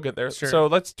there. We'll get there. Sure. So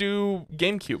let's do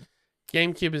GameCube.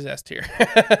 GameCube is S tier.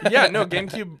 Yeah, no,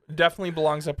 GameCube definitely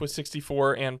belongs up with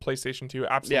 64 and PlayStation 2.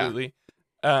 Absolutely.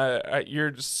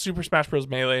 Your Super Smash Bros.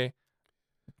 Melee,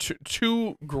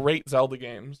 two great Zelda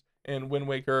games in Wind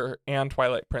Waker and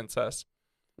Twilight Princess.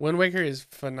 Wind Waker is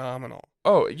phenomenal.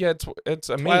 Oh yeah, it's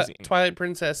amazing. Twilight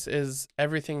Princess is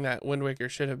everything that Wind Waker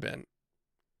should have been.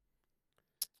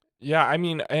 Yeah, I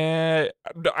mean,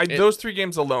 those 3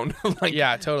 games alone.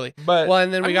 Yeah, totally. But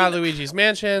and then we got Luigi's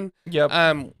Mansion. Yep.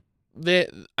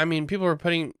 People were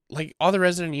putting like all the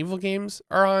Resident Evil games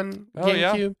are on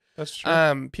GameCube. Yeah, that's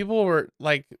true. People were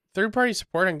like third-party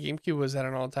support on GameCube was at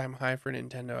an all-time high for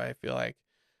Nintendo. I feel like,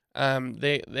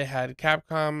 they had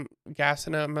Capcom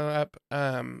gassing them up.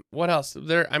 What else?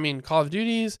 Call of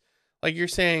Duties, like you're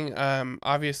saying.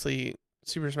 Obviously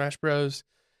Super Smash Bros.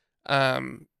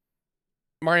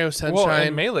 Mario Sunshine,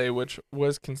 and Melee, which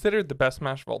was considered the best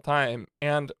Smash of all time,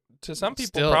 and to some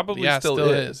people still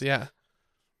is. Yeah.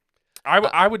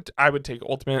 I would take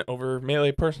Ultimate over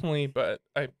Melee personally, but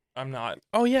I'm not.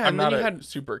 Oh yeah, I'm and then not you had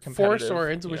super competitive. 4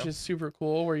 Swords, which is super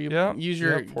cool, where you use Yeah,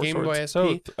 your 4 Game swords. Boy SP.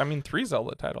 So I mean 3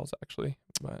 Zelda titles actually,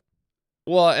 but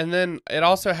Well, and then it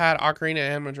also had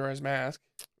Ocarina and Majora's Mask.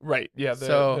 right, yeah.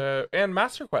 And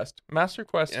Master Quest. Master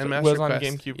Quest was on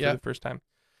GameCube for the first time.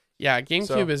 Yeah,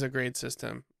 GameCube is a great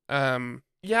system.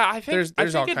 Yeah, I think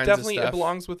there's all it kinds definitely of stuff. it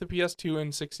belongs with the PS2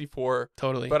 and 64.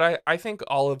 Totally. But I think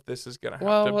all of this is gonna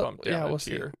have to bump down we'll a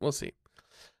tier. We'll see.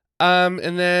 And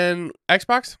then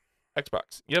Xbox.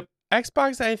 Yep.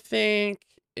 Xbox, I think,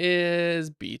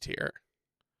 is B tier.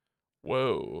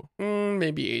 Whoa.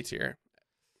 Maybe A tier.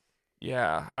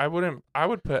 Yeah, I would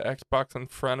put Xbox in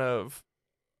front of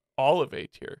all of A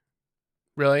tier.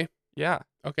 Really? Yeah.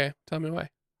 Okay, tell me why.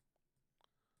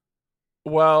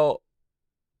 Well,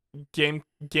 game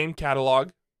catalog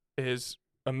is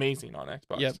amazing on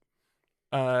Xbox. Yep.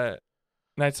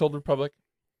 Knights of the Old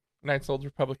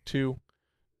Republic 2.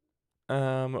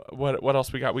 What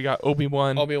else we got? We got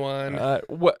Obi-Wan.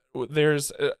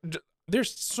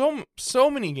 There's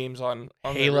so many games on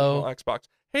Halo, the original Xbox.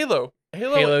 Halo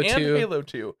and 2. Halo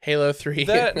 2. Halo 3.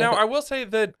 Now I will say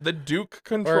that the Duke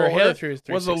controller Halo 3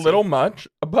 was a little much,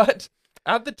 but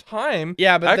at the time,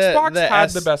 but Xbox the had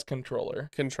the best controller.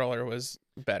 Controller was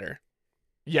better.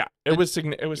 Yeah, it was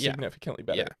significantly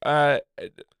better. Yeah.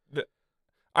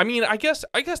 I mean,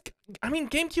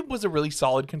 GameCube was a really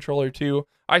solid controller too.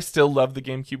 I still love the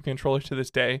GameCube controller to this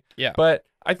day. Yeah. But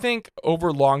I think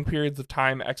over long periods of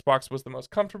time, Xbox was the most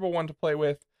comfortable one to play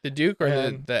with. The Duke or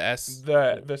the S?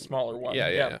 The smaller one.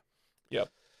 Yeah. Yep.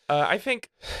 I think.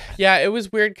 Yeah, it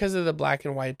was weird because of the black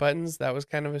and white buttons. That was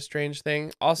kind of a strange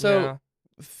thing. Also,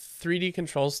 3D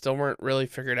controls still weren't really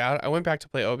figured out. I went back to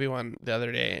play Obi-Wan the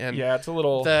other day, and it's a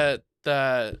little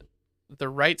the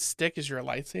right stick is your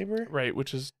lightsaber, right,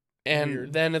 which is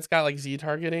weird. Then it's got like Z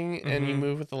targeting, and you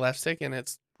move with the left stick, and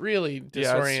it's really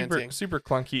disorienting. Yeah, it's super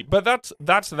clunky. But that's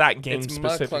that game it's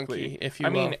specifically. Clunky, if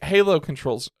you will. I mean, Halo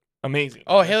controls amazing.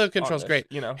 Oh, Halo controls great.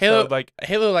 You know, Halo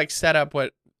set up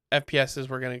what FPSs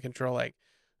were going to control like,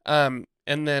 and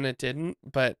then it didn't.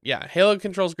 But yeah, Halo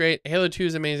controls great. Halo 2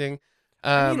 is amazing.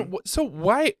 I mean, so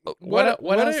why? What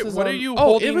are you?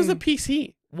 Oh, it was a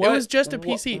PC. It was just a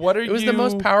PC. It was the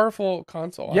most powerful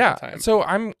console at the time. So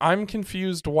I'm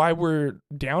confused why we're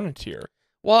down a tier.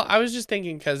 Well, I was just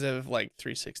thinking because of like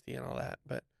 360 and all that.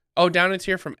 But down a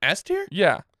tier from S tier?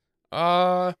 Yeah.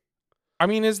 I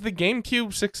mean, is the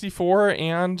GameCube 64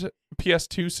 and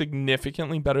PS2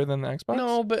 significantly better than the Xbox?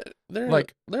 No, but they're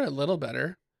a little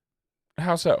better.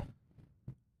 How so?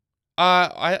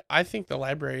 I think the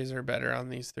libraries are better on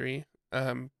these three.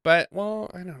 But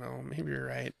I don't know. Maybe you're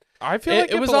right. I feel like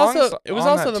it was also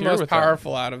the most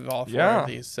powerful out of all 4 of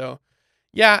these. So,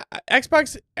 yeah,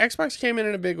 Xbox came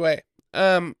in a big way.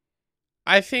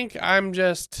 I think I don't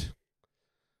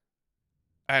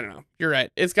know. You're right.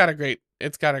 It's got a great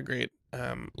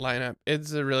lineup.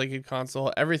 It's a really good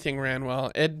console. Everything ran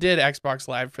well. It did Xbox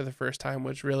Live for the first time,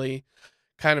 which really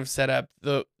kind of set up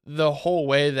the whole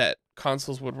way that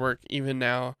consoles would work even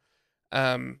now,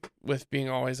 with being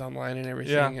always online and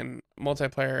everything and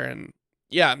multiplayer and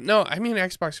I mean,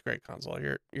 Xbox is a great console.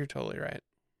 You're totally right.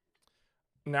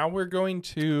 Now we're going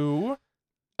to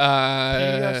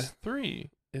PS3.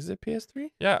 Is it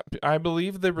PS3? Yeah, I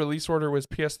believe the release order was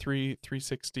PS3,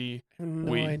 360. I have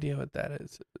no idea what that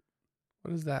is.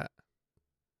 What is that?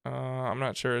 I'm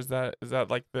not sure. Is that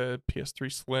like the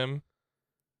PS3 Slim?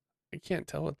 I can't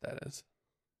tell what that is.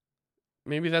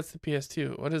 Maybe that's the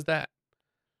PS2. What is that?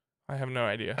 I have no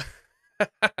idea.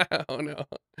 Oh no.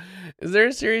 Is there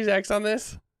a Series X on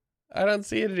this? I don't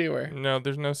see it anywhere. No,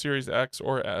 there's no Series X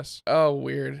or S. Oh,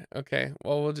 weird. Okay.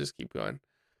 Well, we'll just keep going.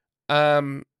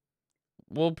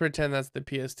 We'll pretend that's the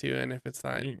PS2, and if it's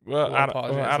not, we'll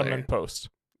add them in post.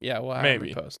 Yeah, we'll add them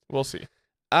in post. We'll see.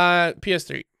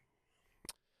 PS3.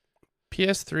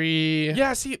 PS3.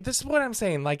 Yeah, see, this is what I'm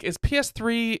saying. Like, is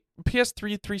PS3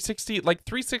 360? Like,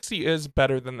 360 is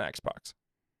better than the Xbox.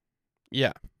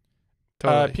 Yeah.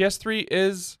 Totally. PS3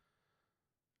 is.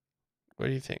 What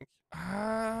do you think?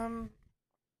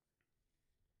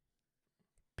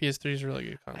 PS3 is a really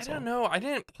good console. I don't know. I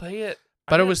didn't play it.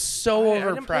 But it was so overpriced.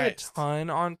 I didn't play a ton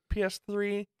on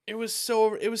PS3. It was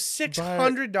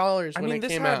 $600 when it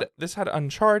came out. This had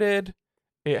Uncharted.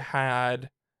 It had.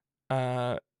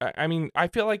 I mean, I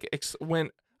feel like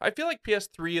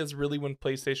PS3 is really when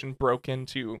PlayStation broke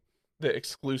into the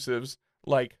exclusives,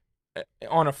 like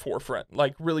on a forefront,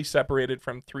 like really separated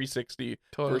from 360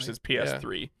 versus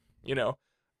PS3. Yeah. You know,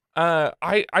 I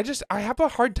have a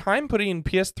hard time putting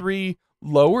PS3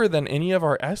 lower than any of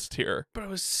our S tier. But it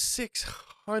was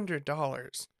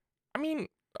 $600. I mean,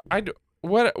 I don't.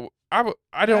 I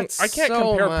can't so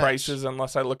compare much. prices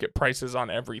unless I look at prices on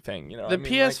everything. You know, The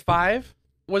PS5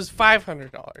 was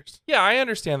 $500. Yeah, I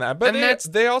understand that, but And that's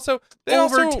they also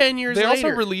over 10 years They later.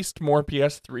 also released more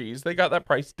PS3s. They got that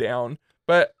price down,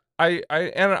 but I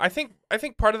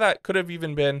think part of that could have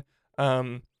even been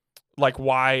like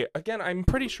why again. I'm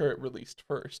pretty sure it released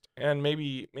first, and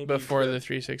maybe Before the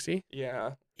 360.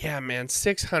 Yeah. Yeah, man,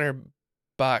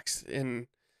 $600 in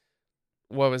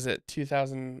what was it,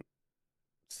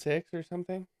 2006 or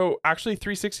something? Oh, actually,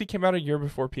 360 came out a year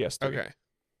before PS3. Okay.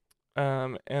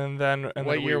 And then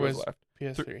What Wii year was left.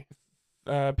 PS3?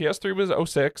 PS3 was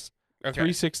 06. Okay.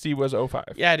 360 was 05.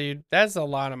 Yeah, dude, that's a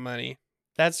lot of money.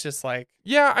 That's just like,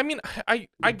 Yeah, I mean, I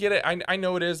get it. I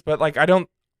know it is, but like I'm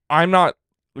not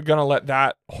gonna let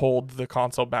that hold the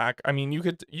console back. I mean, you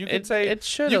could say it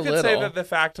should you a could little. say that the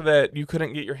fact that you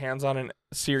couldn't get your hands on a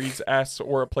Series S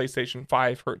or a PlayStation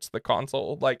 5 hurts the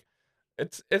console. Like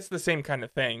it's the same kind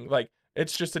of thing. Like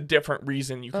it's just a different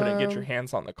reason you couldn't get your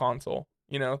hands on the console.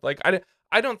 You know, like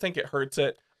I don't think it hurts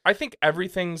it. I think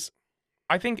everything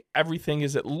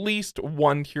is at least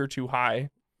one tier too high.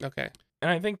 Okay. And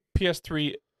I think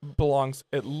PS3 belongs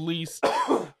at least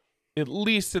at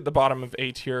the bottom of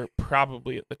A tier,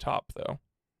 probably at the top though.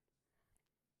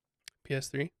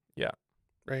 PS3? Yeah.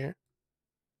 Right here?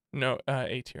 No,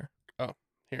 A tier. Oh,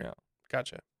 here. Yeah.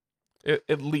 Gotcha.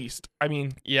 At least. I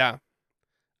mean, yeah,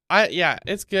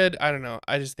 it's good. I don't know.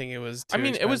 I just think it was too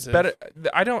expensive. it was better.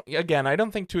 I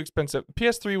don't think too expensive.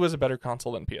 PS3 was a better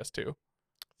console than PS2.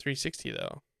 360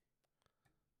 though.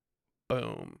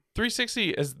 Boom. 360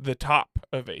 is the top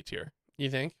of A tier. You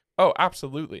think? Oh,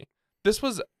 absolutely. This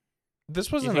was You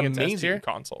an think it's S-tier? amazing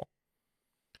console.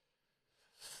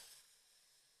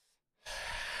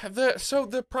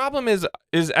 The problem is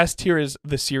S tier is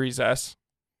the Series S,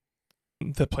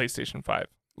 the PlayStation 5.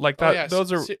 Like that. Oh, yeah.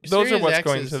 Those are Series what's X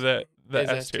going is- to the is S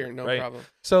tier, S-tier, no right? problem.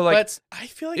 So like, But I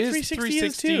feel like is 360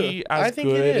 is too. as I think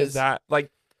good it as is. that?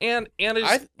 Like, and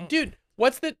it's, Dude,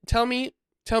 what's the tell me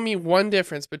one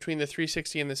difference between the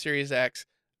 360 and the Series X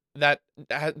that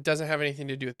doesn't have anything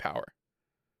to do with power?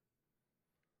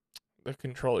 the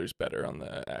controller's better on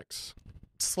the X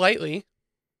Slightly.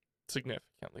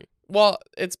 significantly. Well,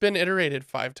 it's been iterated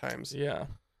 5 times. Yeah.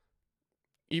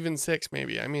 Even 6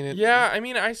 maybe. I mean, I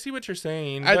mean, I see what you're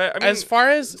saying. But I mean, as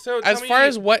far as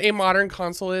what a modern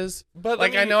console is, but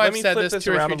like I know I've said this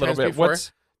 2 or 3 times before.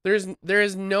 What's There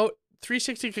is no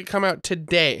 360 could come out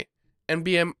today and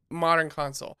be a modern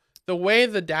console. The way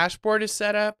the dashboard is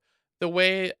set up, the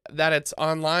way that it's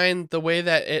online, the way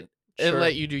that it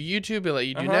let you do YouTube, it let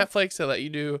you do Netflix, it let you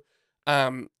do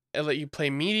it let you play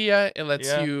media, it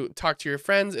lets you talk to your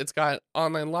friends, it's got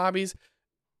online lobbies.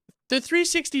 The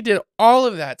 360 did all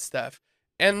of that stuff.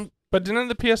 But didn't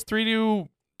the PS3 do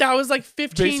that was like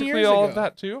 15 basically years all ago. of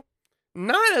that too?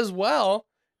 Not as well.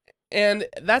 And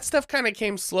that stuff kind of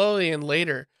came slowly and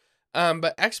later.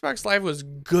 But Xbox Live was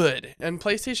good, and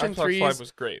PlayStation Xbox 3's Live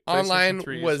was great. online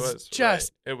PlayStation 3's was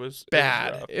just right. It was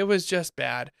bad. rough. It was just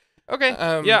bad. Okay.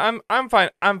 Yeah, I'm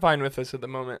fine. I'm fine with this at the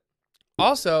moment.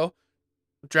 Also,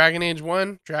 Dragon Age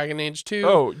 1, Dragon Age 2.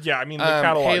 Oh, yeah, I mean the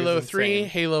catalog Halo is 3, insane.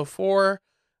 Halo 4.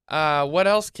 What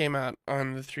else came out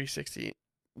on the 360?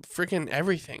 Freaking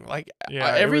everything. Like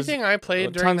everything I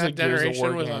played during tons that of Gears of generation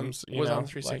War was games, on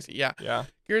 360. Yeah. Yeah.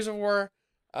 Gears of War.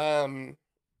 I'm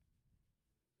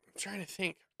trying to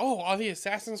think. Oh, all the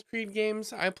Assassin's Creed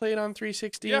games I played on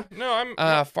 360. Yeah, no,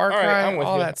 I'm Far Cry, all right, I'm with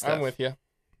all you. that stuff. I'm with you.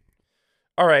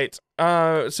 All right.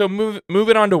 So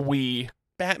moving on to Wii.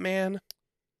 Batman.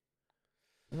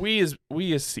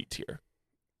 Wii is C tier.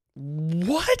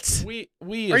 What? Wii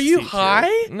is Are you C-tier. high?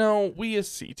 No, Wii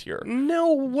is C tier.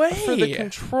 No way. For the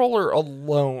controller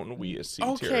alone, Wii is C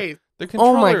tier. Okay. The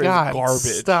controller Oh my god. is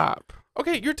garbage. Stop.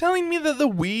 Okay, you're telling me that the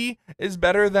Wii is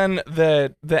better than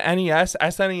the NES,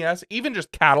 SNES, even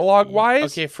just catalog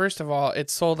wise? Okay, first of all, it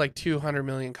sold like 200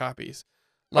 million copies.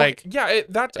 Like, yeah, it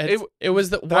was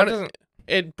the that one. doesn't-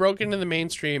 It broke into the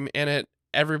mainstream, and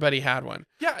everybody had one.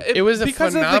 Yeah, it was a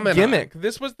because phenomenon. of the gimmick.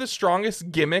 This was the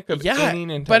strongest gimmick of any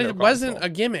Nintendo but it wasn't console. a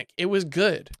gimmick. It was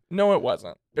good. No, it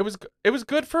wasn't. It was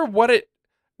good for what it.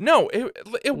 No,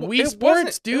 Wii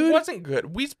Sports, dude. It wasn't good.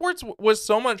 Wii Sports was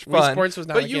so much fun. Wii Sports was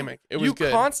not a gimmick. It was good.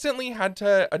 You constantly had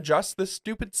to adjust the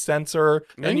stupid sensor.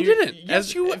 No, and you didn't.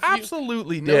 Yes, you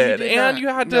absolutely No, you did. did And not. you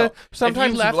had No. to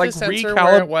sometimes if you left like the sensor recalibrate.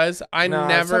 where it was, I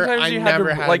sometimes you never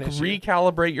had to had like an issue.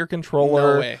 recalibrate your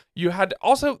controller. No way. You had to,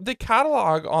 also the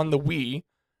catalog on the Wii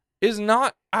is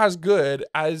not as good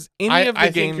as any of the I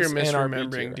games think you're in our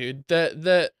misremembering, B tier. dude.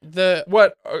 The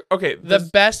What? Okay. the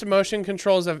best motion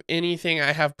controls of anything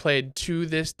I have played to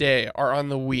this day are on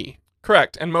the Wii.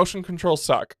 Correct. And motion controls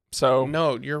suck. So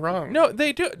no, you're wrong. No,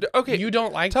 they do. Okay, you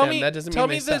don't like them. That doesn't mean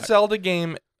they suck. Tell me the Zelda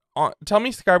game. Tell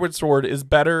me Skyward Sword is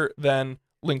better than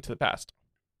Link to the Past.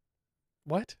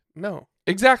 What? No.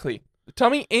 Exactly. Tell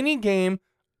me any game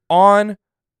on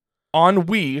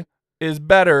Wii is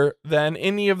better than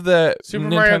any of the Super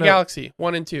Mario Galaxy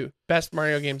 1 and 2, best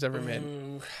Mario games ever made.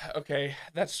 Okay,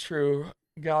 that's true.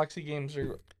 Galaxy games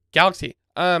are Galaxy's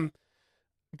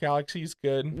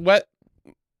good. What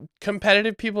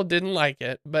competitive people didn't like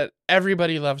it, but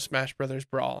everybody loves Smash Brothers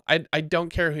Brawl. I don't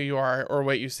care who you are or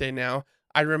what you say now.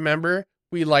 I remember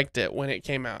we liked it when it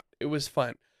came out. It was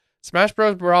fun. Smash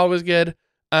Bros. Brawl was good.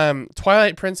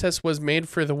 Twilight Princess was made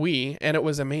for the Wii, and it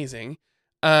was amazing.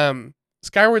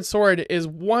 Skyward Sword is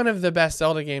one of the best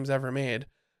Zelda games ever made.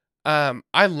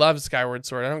 I love Skyward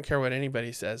Sword. I don't care what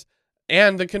anybody says.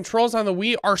 And the controls on the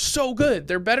Wii are so good.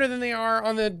 They're better than they are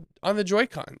on the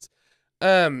Joy-Cons.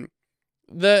 You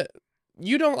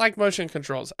don't like motion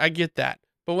controls. I get that.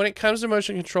 But when it comes to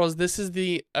motion controls, this is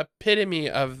the epitome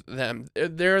of them.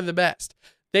 They're the best.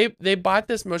 They bought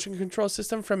this motion control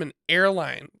system from an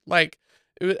airline. Like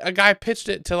a guy pitched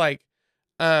it to like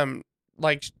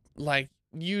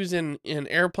use in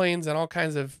airplanes and all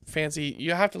kinds of fancy.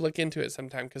 You have to look into it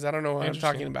sometime because I don't know what I'm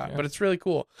talking about, yeah. But it's really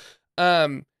cool.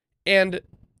 And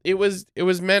it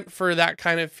was meant for that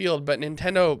kind of field, but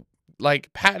Nintendo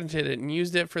like patented it and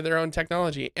used it for their own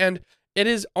technology, and it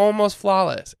is almost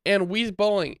flawless. And Wii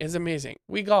Bowling is amazing.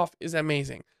 Wii Golf is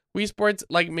amazing. Wii Sports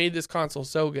like made this console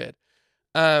so good.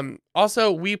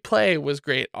 Also Wii Play was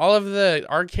great. All of the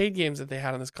arcade games that they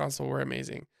had on this console were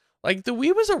amazing. Like the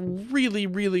Wii was a really,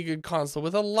 really good console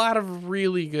with a lot of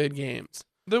really good games.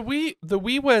 The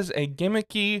Wii was a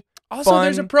gimmicky. Also,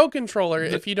 there's a Pro Controller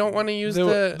if you don't want to use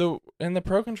and the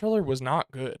Pro Controller was not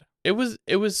good. It was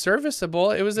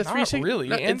serviceable. It was a 360. Really,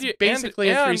 no, it's basically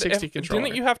a 360 controller.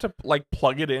 Didn't you have to like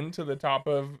plug it into the top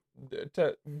of?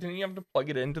 Didn't you have to plug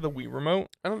it into the Wii remote?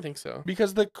 I don't think so.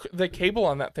 Because the cable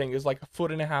on that thing is like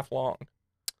 1.5 feet long.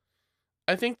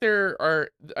 I think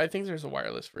there's a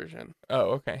wireless version.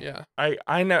 Oh, okay. Yeah.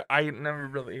 I never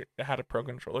really had a Pro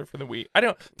Controller for the Wii.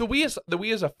 The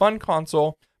Wii is a fun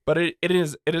console, but it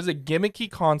is a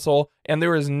gimmicky console, and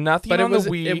there is nothing on the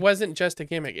Wii. It wasn't just a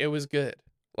gimmick. It was good.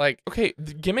 Like, okay,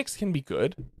 the gimmicks can be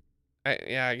good.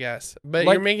 I guess. But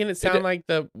like, you're making it sound like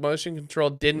the motion control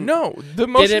didn't make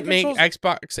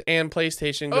Xbox and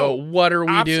PlayStation go, what are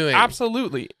we doing?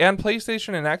 Absolutely. And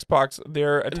PlayStation and Xbox, they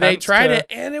tried it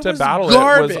and it was battle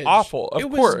garbage. It was awful. Of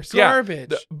course.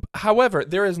 Garbage. Yeah. However,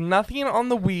 there is nothing on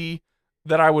the Wii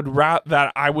that I would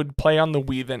play on the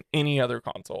Wii than any other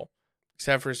console.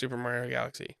 Except for Super Mario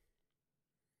Galaxy.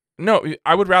 No,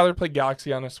 I would rather play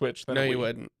Galaxy on a Switch than No, a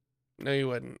Wii. No, you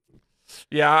wouldn't.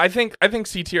 Yeah, I think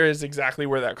C tier is exactly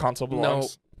where that console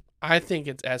belongs. No, I think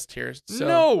it's S tier. So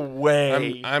no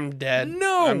way. I'm dead.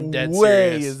 No I'm dead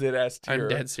way serious. Is it S tier. I'm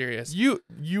dead serious. You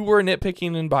were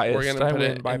nitpicking and biased. We're gonna put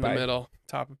it in the middle,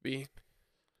 top of B.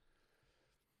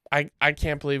 I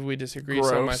can't believe we disagree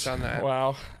so much on that.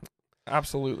 Wow,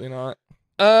 absolutely not.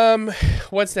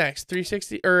 What's next?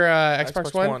 360 or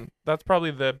Xbox One? That's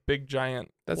probably the big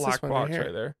giant black box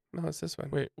right there. No, it's this one.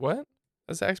 Wait, what?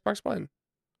 That's the Xbox One.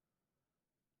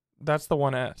 That's the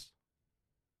One S.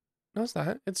 No, it's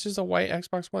not. It's just a white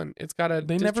Xbox One. It's got a.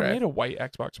 They never made a white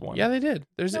Xbox One. Yeah, they did.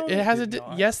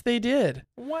 Yes, they did.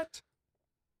 What?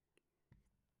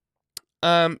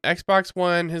 Xbox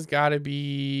One has got to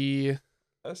be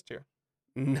S tier.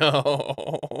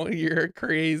 No, you're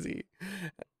crazy.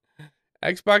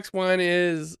 Xbox One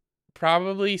is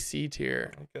probably C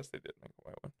tier. I guess they did make a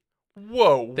white one.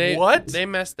 Whoa, what? They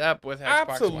messed up with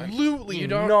Xbox One. Absolutely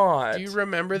not. Do you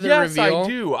remember the reveal? Yes, I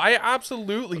do. I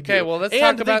absolutely do. Okay, well, let's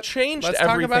talk about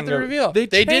the reveal. They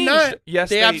did not. Yes,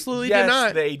 they absolutely did not.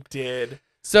 Yes, they did.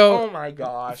 So, oh my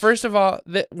gosh. First of all,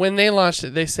 when they launched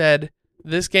it, they said,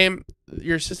 this game,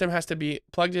 your system has to be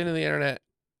plugged into the internet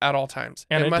at all times.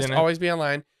 And it must always be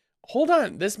online. Hold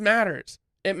on. This matters.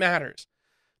 It matters.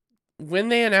 When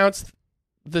they announced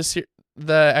the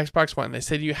Xbox One, they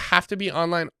said you have to be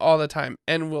online all the time,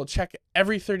 and we'll check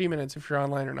every 30 minutes if you're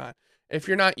online or not. If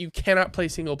you're not, you cannot play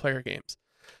single player games.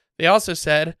 They also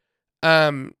said,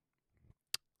 what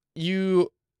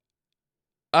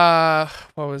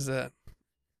was the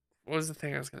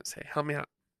thing I was going to say? Help me out.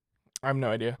 I have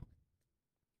no idea.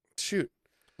 Shoot.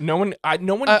 No one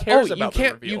cares about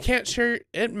the reveal. You can't share.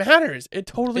 It matters. It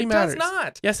totally matters. It does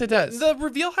not. Yes, it does. The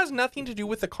reveal has nothing to do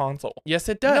with the console. Yes,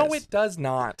 it does. No, it does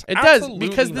not. It Absolutely does,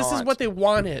 because this is what they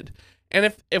wanted.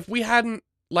 And if we hadn't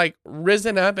like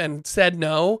risen up and said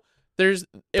no, It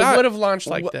would have launched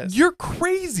like this. You're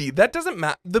crazy. That doesn't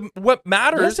matter. What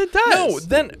matters? Yes, it does. No,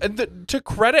 then to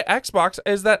credit Xbox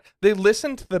is that they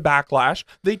listened to the backlash,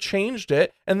 they changed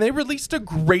it, and they released a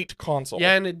great console.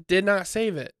 Yeah, and it did not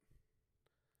save it.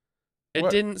 It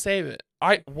didn't save it.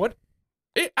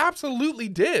 It absolutely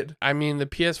did. I mean, the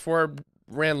PS4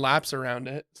 ran laps around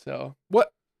it, so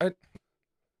what?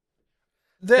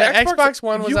 The Xbox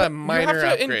One was a minor upgrade. You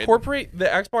have to incorporate the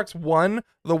Xbox One,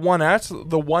 the One S,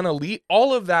 the One Elite.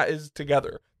 All of that is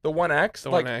together. The One X,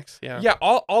 One X, yeah, yeah.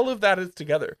 All of that is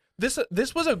together. This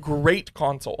was a great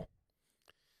console.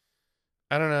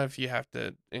 I don't know if you have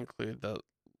to include the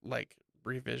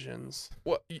revisions.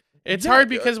 Well, it's hard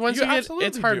because once you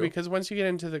get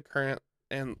into the current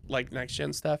and next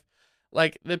gen stuff,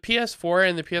 the PS4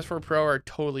 and the PS4 Pro are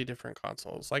totally different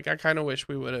consoles. I kind of wish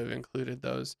we would have included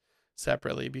those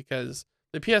separately because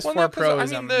the PS4 Pro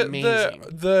is amazing.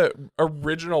 The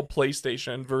original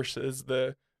PlayStation versus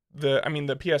the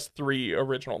PS3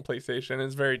 original PlayStation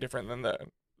is very different than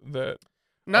the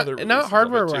not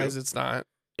hardware wise. It's not.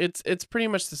 It's pretty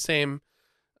much the same.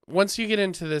 Once you get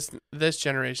into this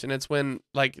generation, it's when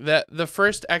the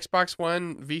first Xbox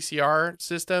One VCR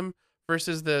system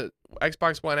versus the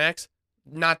Xbox One X,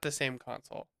 not the same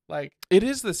console. It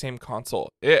is the same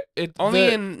console. It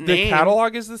only in name. The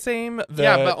catalog is the same.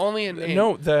 But only in name.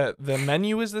 No, the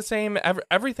menu is the same.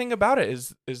 Everything about it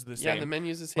is the same. Yeah, the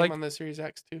menu is the same on the Series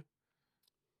X too.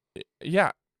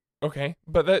 Yeah, okay,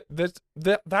 but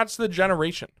that's the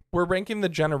generation. We're ranking the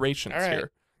generations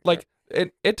here.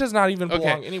 It does not even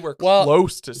belong anywhere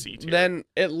close to C tier. Then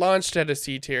it launched at a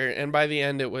C tier, and by the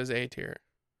end it was A tier.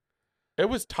 It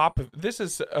was top of. This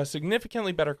is a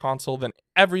significantly better console than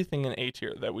everything in A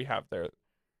tier that we have there.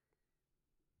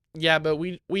 Yeah, but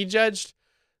we judged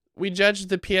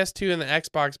the PS2 and the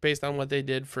Xbox based on what they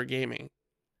did for gaming.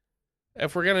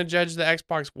 If we're gonna judge the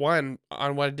Xbox One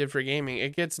on what it did for gaming,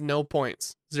 it gets no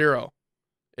points, 0.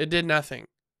 It did nothing.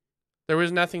 There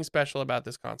was nothing special about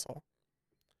this console.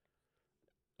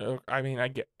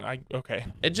 Okay.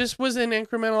 It just was an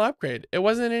incremental upgrade. It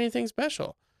wasn't anything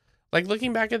special.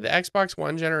 Looking back at the Xbox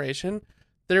One generation,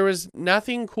 there was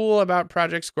nothing cool about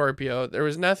Project Scorpio. There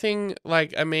was nothing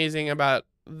amazing about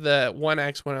the One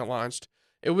X when it launched.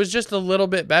 It was just a little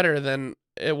bit better than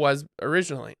it was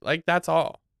originally. That's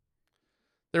all.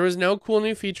 There was no cool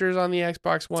new features on the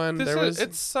Xbox One.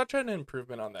 It's such an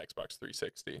improvement on the Xbox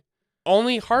 360.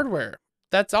 Only hardware.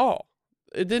 That's all.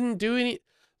 It didn't do any.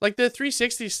 The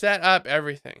 360 set up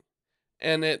everything,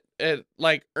 and it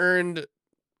earned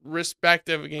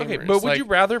respective gamers. Okay, but would you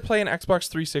rather play an Xbox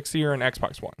 360 or an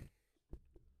Xbox One?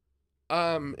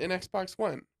 An Xbox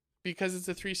One, because it's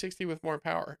a 360 with more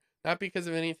power, not because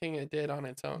of anything it did on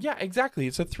its own. Yeah, exactly.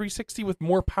 It's a 360 with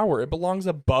more power. It belongs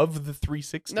above the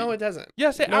 360. No, it doesn't.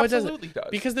 Yes, it absolutely does.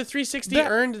 Because the 360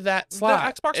 earned that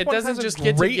slot. The Xbox it One doesn't has just a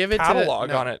get great to give it catalog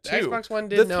to the, on it too. The Xbox One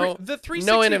did no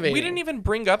 360, innovating. We didn't even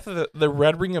bring up the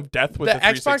Red Ring of Death with the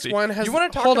 360. Xbox One has. You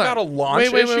want to talk about a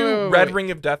launch issue? Wait. Red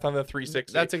Ring of Death on the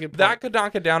 360. That's a good point. That could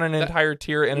knock it down an entire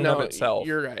tier in and of itself.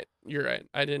 You're right.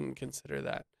 I didn't consider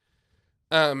that.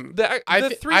 I think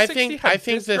the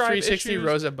 360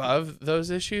 rose above those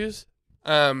issues.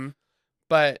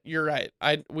 But you're right.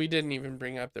 We didn't even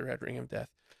bring up the Red Ring of Death.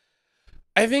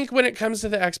 I think when it comes to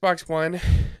the Xbox One,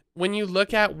 when you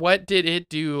look at what did it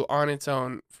do on its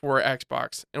own for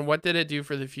Xbox and what did it do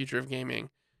for the future of gaming,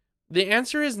 the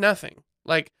answer is nothing.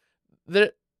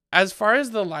 As far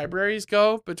as the libraries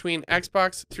go between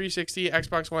Xbox 360,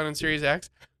 Xbox One, and Series X,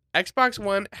 Xbox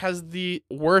One has the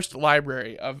worst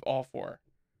library of all 4.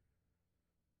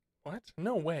 What?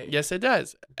 No way. Yes, it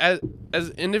does. As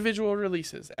individual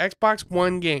releases, Xbox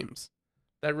One games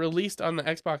that released on the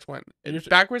Xbox One, it's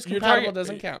backwards compatible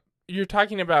doesn't count. You're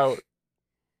talking about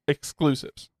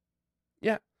exclusives.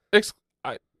 Yeah.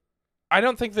 I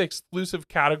don't think the exclusive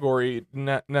category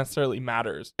necessarily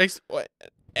matters.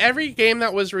 Every game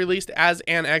that was released as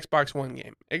an Xbox One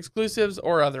game, exclusives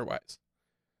or otherwise,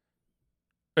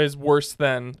 is worse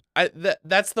than...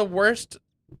 that's the worst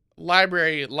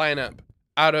library lineup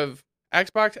out of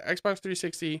Xbox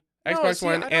 360, Xbox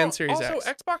One, and Series X.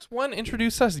 Also, Xbox One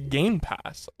introduced us Game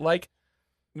Pass.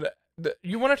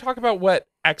 You want to talk about what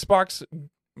Xbox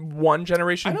One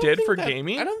generation did for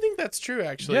gaming? I don't think that's true,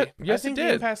 actually. Yes, I think it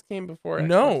did. Game Pass came before Xbox.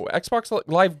 No, Xbox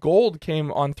Live Gold came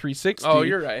on 360. Oh,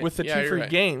 you're right. With the 2 free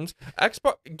games.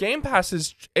 Xbox Game Pass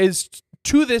is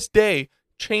to this day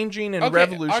changing and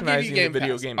revolutionizing the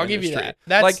video game industry. I'll give you that.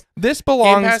 This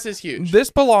belongs. Game Pass is huge. This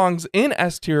belongs in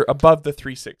S tier above the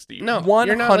 360. No, 100%.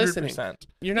 You're not listening.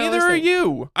 Neither are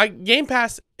you. Game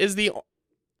Pass is the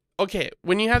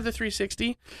when you have the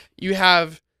 360, you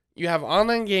have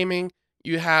online gaming,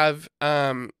 You have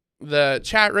the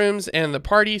chat rooms and the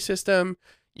party system.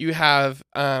 You have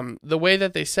the way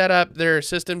that they set up their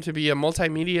system to be a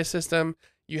multimedia system.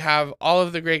 You have all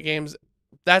of the great games.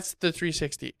 That's the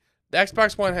 360. The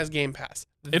Xbox One has Game Pass.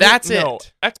 That's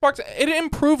it. Xbox, it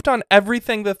improved on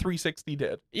everything the 360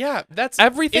 did. Yeah, that's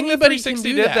everything the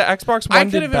 360 did. The Xbox One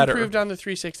did better. I could have improved on the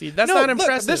 360. That's not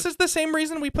impressive. This is the same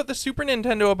reason we put the Super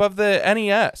Nintendo above the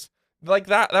NES. Like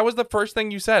that was the first thing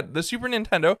you said. The Super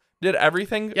Nintendo did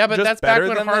everything. Yeah, but just that's better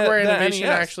back when than hardware innovation NES.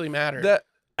 actually mattered.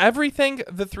 Everything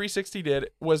the 360 did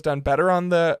was done better on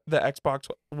the Xbox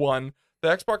One. The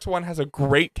Xbox One has a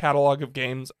great catalog of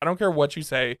games. I don't care what you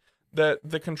say.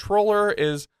 The controller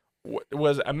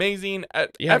was amazing.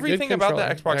 Everything about the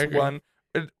Xbox One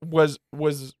was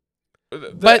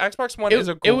the Xbox One is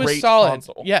a great it was solid,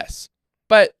 console. Yes,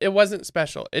 but it wasn't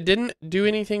special. It didn't do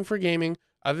anything for gaming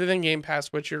other than Game Pass,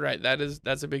 which you're right.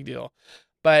 That's a big deal.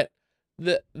 But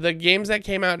the games that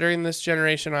came out during this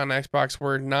generation on Xbox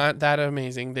were not that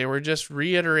amazing. They were just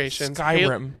reiterations.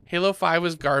 Skyrim. Halo 5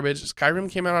 was garbage. Skyrim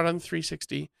came out on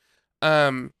 360.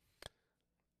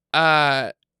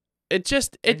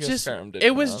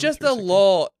 It was just a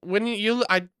lull.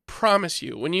 I promise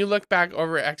you, when you look back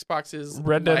over Xbox's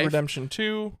Red Dead Redemption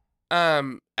 2,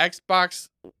 Xbox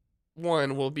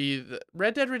One will be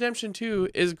Red Dead Redemption 2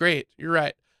 is great. You're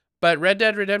right. But Red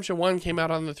Dead Redemption 1 came out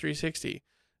on the 360.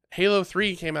 Halo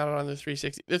 3 came out on the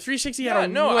 360. The 360 had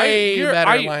a way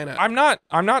better lineup.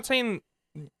 I'm not saying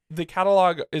the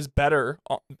catalog is better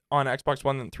on Xbox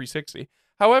One than 360.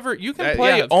 However, you can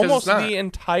play almost the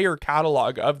entire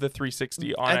catalog of the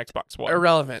 360 on Xbox One.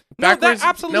 Irrelevant. No, that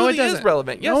absolutely is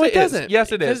relevant. Yes, it doesn't.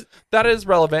 Yes, it is. That is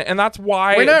relevant, and that's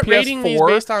why we're not PS4, rating these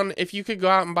based on if you could go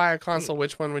out and buy a console,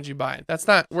 which one would you buy? That's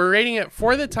not. We're rating it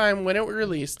for the time when it was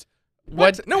released.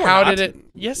 What? No, how did it?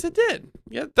 Yes, it did.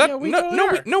 Yeah, we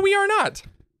are not.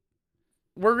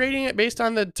 We're rating it based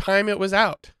on the time it was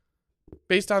out,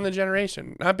 based on the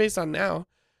generation, not based on now.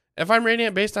 If I'm rating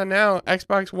it based on now,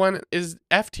 Xbox One is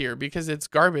F tier because it's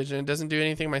garbage and it doesn't do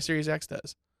anything my Series X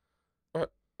does.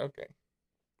 Okay.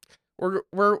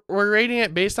 We're rating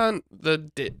it based on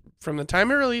from the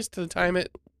time it released to the time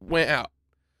it went out.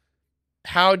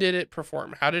 How did it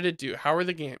perform? How did it do? How were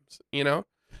the games? You know?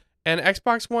 And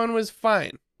Xbox One was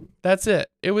fine. That's it.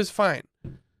 It was fine.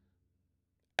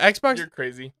 Xbox. You're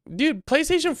crazy. Dude,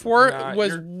 PlayStation 4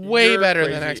 was way better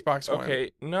than Xbox One.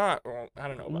 Okay, I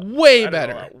don't know about way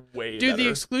better. Way Dude, better. The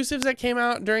exclusives that came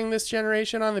out during this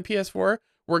generation on the PS4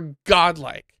 were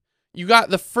godlike. You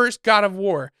got the first God of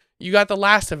War. You got The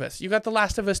Last of Us. You got The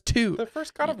Last of Us 2. The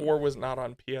first God of War was not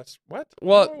on PS. What?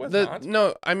 Well,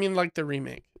 no, I mean like the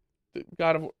remake. The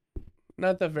God of War.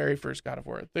 Not the very first God of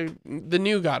War. The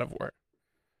new God of War.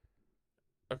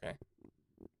 Okay.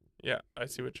 Yeah, I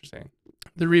see what you're saying.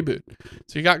 The reboot.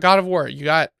 So you got God of War. You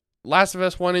got Last of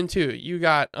Us 1 and 2. You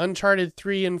got Uncharted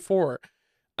 3 and 4.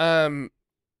 Well,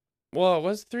 it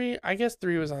was 3. I guess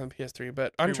 3 was on the PS3,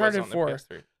 but Uncharted 4.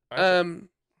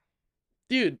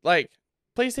 Dude, like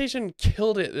PlayStation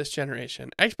killed it this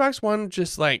generation. Xbox One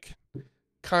just like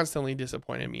constantly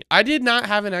disappointed me. I did not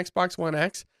have an Xbox One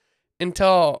X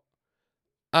until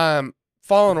Fallen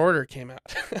Order came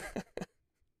out.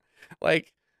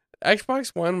 Like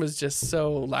Xbox One was just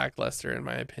so lackluster in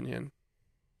my opinion.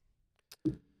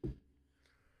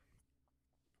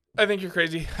 I think you're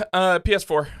crazy.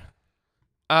 PS4.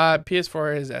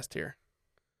 PS4 is S tier.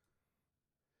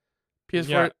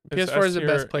 PS4 is the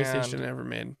best PlayStation ever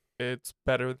made. It's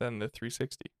better than the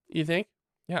 360. You think?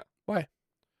 Yeah. Why?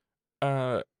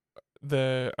 The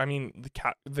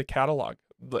catalog.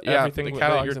 Everything the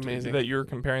catalog is amazing. That you're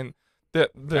comparing. I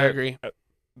agree.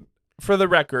 For the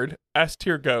record, S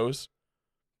tier goes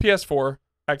PS4,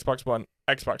 Xbox One,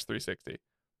 Xbox 360.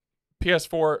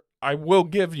 PS4, I will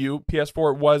give you,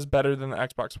 PS4 was better than the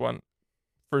Xbox One,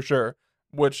 for sure.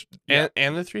 Which and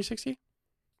the 360?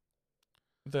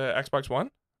 The Xbox One?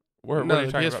 What are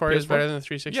you talking about? PS4 is better than the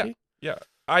 360? Yeah.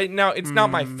 It's not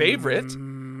my favorite.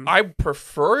 I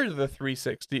prefer the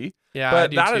 360. Yeah,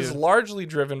 but that is largely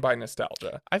driven by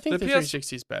nostalgia. I think the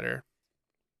 360 is better.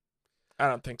 I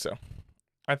don't think so.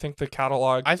 I think the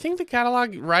catalog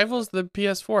rivals the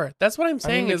PS4. That's what I'm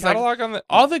saying. The catalog on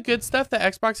all the good stuff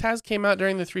that Xbox has came out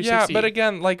during the 360. Yeah, but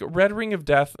again, like Red Ring of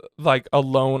Death, like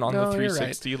alone on the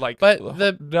 360, right. like but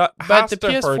the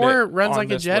PS4 runs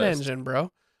like a jet engine,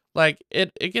 bro. Like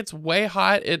it gets way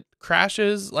hot. It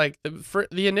crashes. Like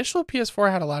the initial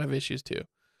PS4 had a lot of issues too.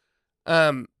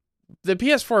 The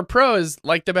PS4 Pro is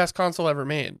like the best console ever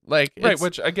made. Like right,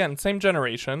 which again, same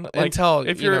generation. Like until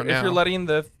if you're letting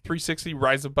the 360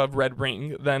 rise above Red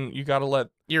Ring, then you gotta let.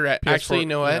 You're right. PS4, actually, you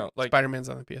know what? Spider-Man's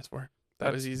on the PS4.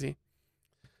 That was easy.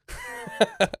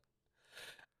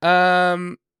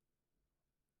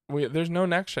 There's no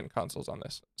next gen consoles on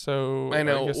this, so I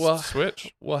know. guess Well,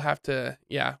 Switch. We'll have to.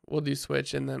 Yeah, we'll do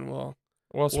Switch, and then we'll.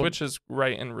 Switch is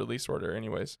right in release order,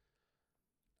 anyways.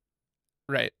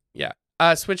 Right. Yeah.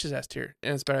 Switch is S tier,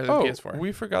 and it's better than PS4.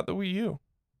 We forgot the Wii U.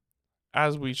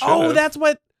 As we should. Oh, that's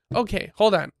what. Okay,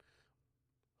 hold on.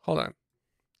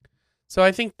 So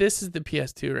I think this is the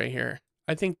PS2 right here.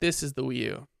 I think this is the Wii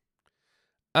U.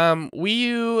 Wii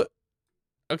U.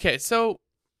 Okay, so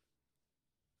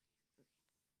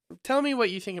tell me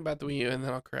what you think about the Wii U, and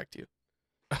then I'll correct you.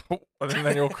 And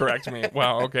then you'll correct me.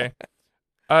 Wow. Okay.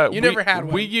 You never had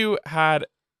one. Wii U had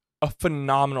a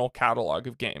phenomenal catalog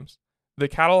of games. The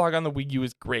catalog on the Wii U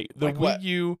is great. The like Wii what?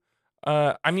 U.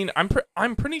 I mean,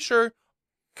 I'm pretty sure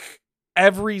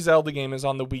every Zelda game is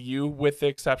on the Wii U, with the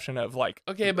exception of like.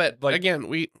 Okay, but like,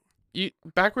 again,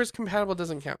 backwards compatible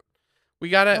doesn't count. We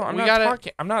gotta. No,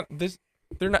 I'm not. This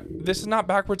is not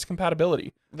backwards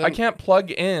compatibility. I can't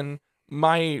plug in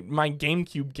my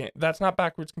GameCube game. That's not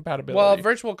backwards compatibility. Well,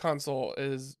 Virtual Console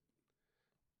is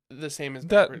the same as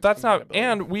backwards that's not.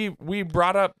 compatibility. And we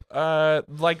brought up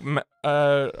Ocarina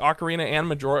and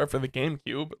Majora for the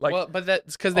GameCube. Like, well, but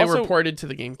that's because they were ported to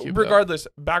the GameCube. Regardless,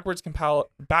 backwards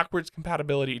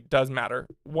compatibility does matter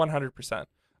 100%.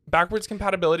 Backwards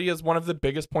compatibility is one of the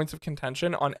biggest points of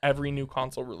contention on every new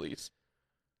console release.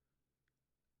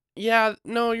 Yeah,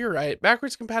 no, you're right.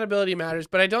 Backwards compatibility matters,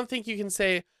 but I don't think you can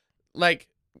say, like,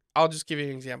 I'll just give you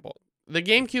an example. The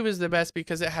GameCube is the best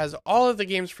because it has all of the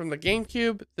games from the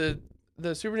GameCube, the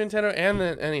Super Nintendo, and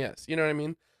the NES. You know what I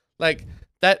mean? Like,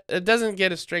 that it doesn't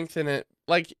get a strength in it.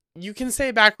 Like, you can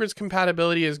say backwards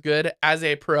compatibility is good as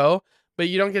a pro, but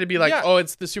you don't get to be like, oh,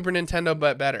 it's the Super Nintendo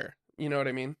but better. You know what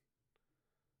I mean?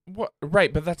 What?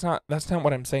 Right, but that's not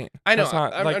what I'm saying. I know.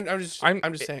 I'm just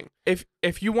saying. If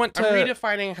you want to, I'm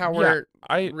redefining how we're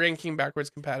ranking backwards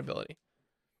compatibility.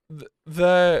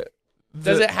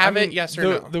 Does it have it? Yes or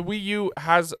no? The Wii U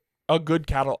has a good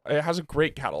catalog. It has a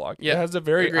great catalog. Yeah, it has a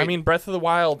very. Agreed. I mean, Breath of the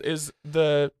Wild is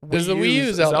the Wii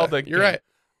U Zelda. You're game.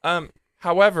 Right.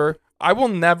 However, I will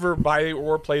never buy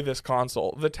or play this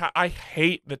console. I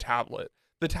hate the tablet.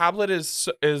 The tablet is.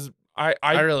 I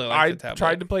really like the tablet. I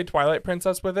tried to play Twilight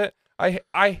Princess with it. I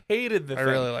hated the thing.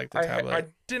 I really like the tablet. I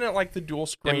didn't like the dual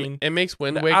screen. It makes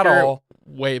Wind Waker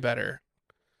way better.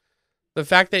 The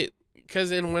fact that,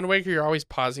 because in Wind Waker you're always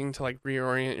pausing to like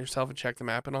reorient yourself and check the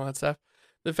map and all that stuff.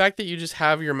 The fact that you just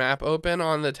have your map open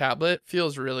on the tablet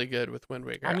feels really good with Wind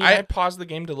Waker. I mean, I paused the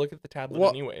game to look at the tablet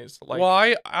anyways. Like,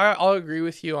 well, I'll agree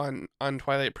with you on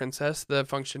Twilight Princess. The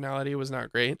functionality was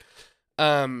not great.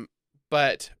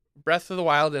 But Breath of the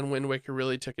Wild and Wind Waker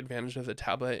really took advantage of the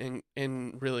tablet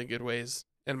in really good ways,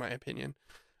 in my opinion.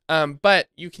 But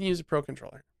you can use a Pro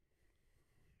Controller.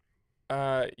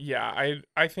 Yeah,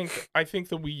 I think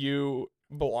the Wii U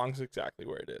belongs exactly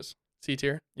where it is. C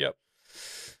tier? Yep.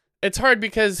 It's hard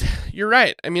because you're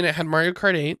right. I mean, it had Mario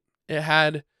Kart 8. It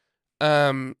had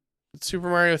Super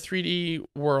Mario 3D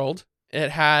World.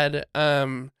 It had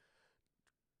Twilight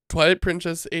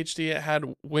Princess HD. It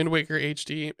had Wind Waker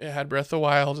HD. It had Breath of the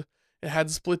Wild. It had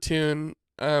Splatoon,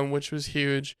 which was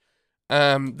huge.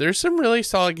 There's some really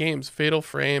solid games. Fatal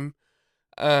Frame.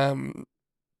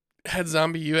 Had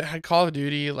Zombie U. It had Call of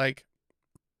Duty. Like,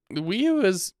 the Wii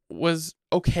U was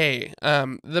okay.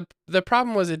 The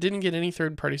problem was it didn't get any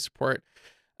third-party support,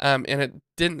 and it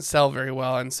didn't sell very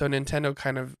well, and so Nintendo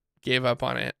kind of gave up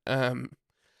on it.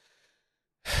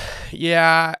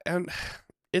 Yeah, and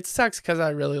it sucks because I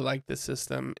really like this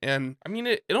system, and I mean,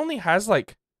 it only has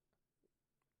like,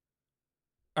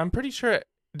 I'm pretty sure,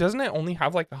 doesn't it only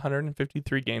have like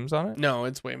 153 games on it? No,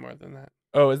 it's way more than that.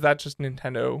 Oh, is that just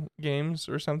Nintendo games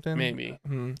or something? Maybe.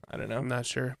 I don't know. I'm not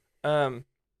sure.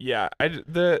 Yeah,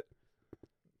 the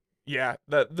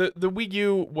Wii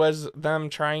U was them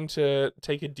trying to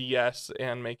take a DS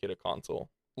and make it a console.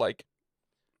 Like,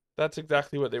 that's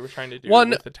exactly what they were trying to do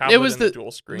with the tablet and the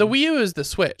dual screen. The Wii U is the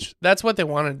Switch. That's what they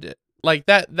wanted to. Like,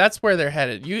 that's where they're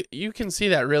headed. You can see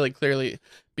that really clearly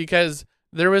because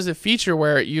there was a feature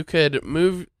where you could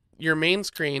move your main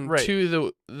screen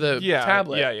to the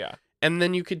tablet. Yeah. And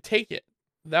then you could take it.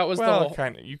 That was you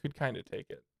could kind of take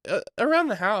it around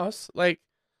the house. Like,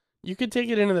 you could take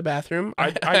it into the bathroom. I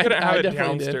couldn't have it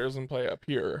downstairs and play up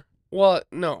here. Well,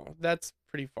 no, that's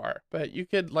pretty far. But you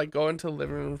could like go into the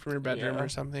living room from your bedroom or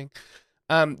something.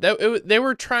 They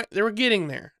were getting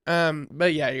there.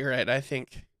 But yeah, you're right. I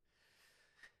think,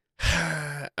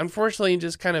 unfortunately,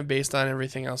 just kind of based on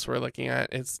everything else we're looking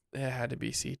at, it had to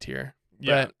be C tier.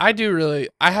 Yeah. But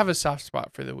I have a soft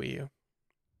spot for the Wii U.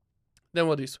 Then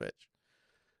we'll do Switch.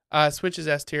 Switch is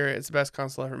S tier. It's the best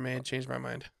console ever made. Changed my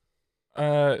mind.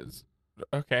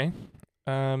 Okay.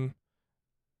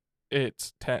 It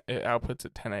outputs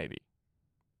at 1080.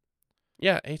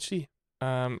 Yeah, HD.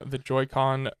 The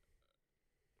Joy-Con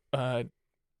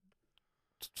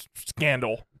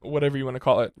scandal, whatever you want to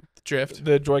call it. Drift.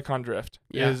 The Joy-Con drift.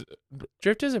 Yeah.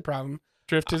 Drift is a problem.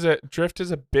 Drift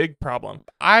is a big problem.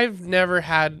 I've never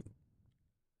had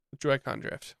Joy-Con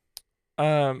drift.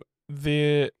 Well,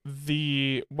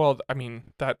 I mean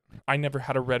that I never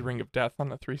had a Red Ring of Death on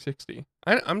the 360.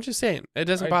 I'm just saying it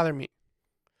doesn't bother me.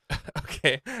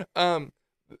 Okay.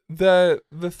 The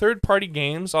third-party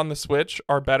games on the Switch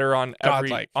are better on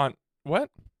godlike. On what?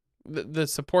 The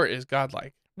support is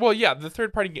godlike. Well, yeah, the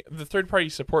third-party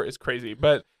support is crazy,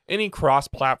 but any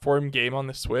cross-platform game on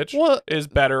the Switch is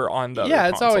better on the other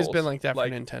it's consoles. always been like that for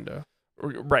Nintendo.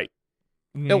 Right.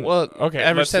 Okay.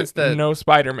 Ever since no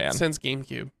Spider-Man. Since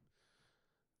GameCube.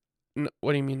 No,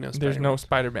 what do you mean no Spider-Man? There's no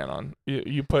Spider-Man on.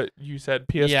 You said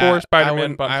PS4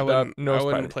 Spider-Man bumped it up. No, I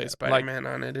wouldn't play Spider-Man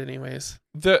on it anyways.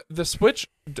 The Switch.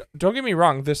 Don't get me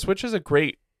wrong. The Switch is a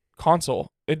great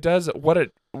console. It does what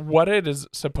it is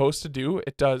supposed to do.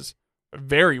 It does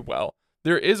very well.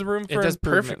 There is room for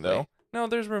improvement, though. No,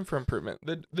 there's room for improvement.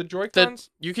 The Joy-Cons.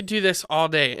 You could do this all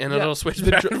day, and it'll switch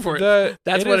back and forth.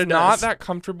 That's what it is. Not that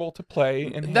comfortable to play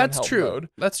in handheld mode.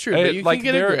 That's true. But you can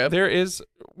get a grip. There is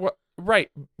what.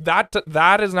 Right.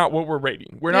 That is not what we're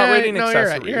rating. We're not rating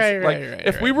accessories. You're right.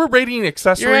 If we were rating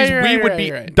accessories, we would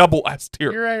be double S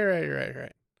tier. You're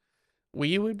right.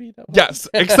 Wii would be double. Yes,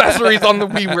 accessories on the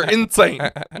Wii were insane.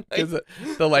 Because the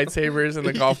lightsabers and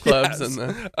the golf clubs and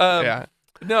the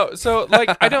No, so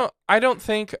I don't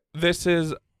think this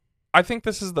is. I think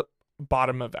this is the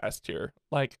bottom of S tier.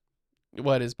 Like,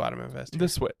 what is bottom of S tier? The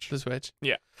Switch. The Switch.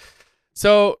 Yeah.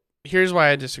 So here's why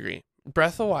I disagree.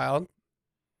 Breath of the Wild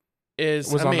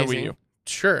was amazing. On the Wii U.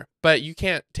 Sure, but you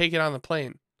can't take it on the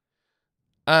plane.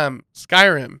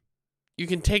 Skyrim, you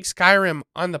can take Skyrim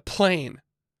on the plane.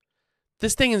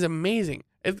 This thing is amazing.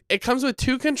 It comes with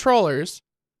 2 controllers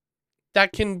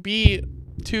that can be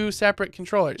 2 separate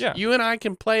controllers. Yeah. You and I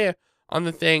can play on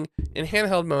the thing in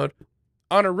handheld mode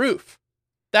on a roof.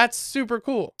 That's super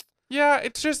cool. Yeah,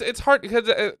 it's hard because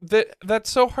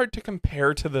that's so hard to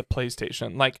compare to the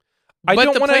PlayStation. Like,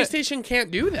 PlayStation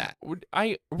can't do that.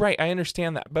 I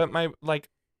understand that, but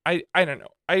I don't know.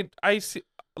 I see.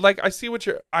 Like, I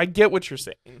get what you're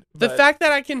saying. The fact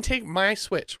that I can take my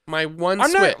Switch, my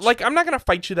Switch. I'm not gonna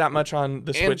fight you that much on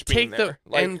the Switch being there.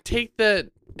 And take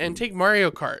Mario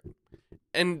Kart,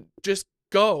 and just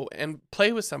go and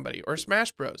play with somebody, or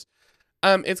Smash Bros.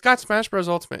 It's got Smash Bros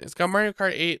Ultimate. It's got Mario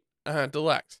Kart 8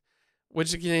 Deluxe, which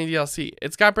is getting DLC.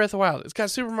 It's got Breath of the Wild. It's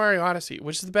got Super Mario Odyssey,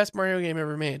 which is the best Mario game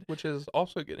ever made. Which is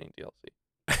also getting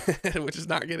DLC. Which is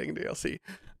not getting DLC.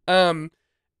 The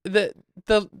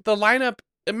lineup.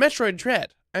 Metroid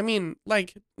Dread. I mean,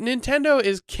 like, Nintendo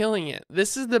is killing it.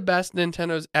 This is the best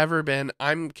Nintendo's ever been.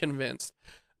 I'm convinced.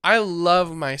 I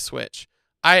love my Switch.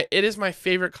 It is my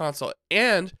favorite console.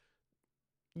 And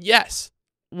yes,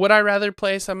 would I rather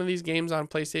play some of these games on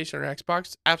PlayStation or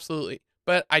Xbox? Absolutely.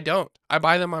 But I don't. I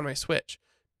buy them on my Switch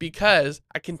because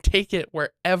I can take it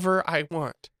wherever I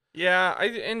want. Yeah,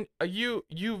 you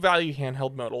value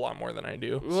handheld mode a lot more than I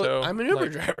do. Well, so I'm an Uber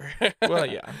driver. Well,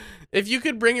 yeah. If you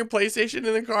could bring your PlayStation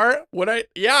in the car, would I?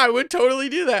 Yeah, I would totally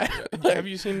do that. Have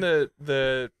you seen the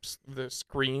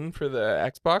screen for the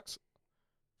Xbox?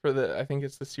 I think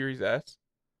it's the Series S.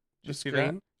 Did you see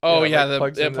that? Oh yeah, it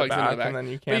plugs in the back, and then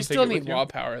you can't. But you still need wall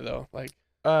power though. Like,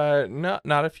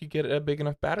 not if you get a big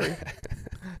enough battery.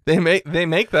 They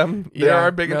make them. There are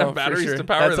big enough batteries to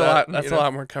power that. That's a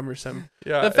lot more cumbersome.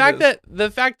 Yeah.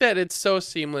 The fact that it's so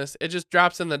seamless, it just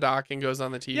drops in the dock and goes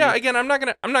on the TV. Yeah. Again, I'm not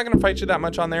gonna fight you that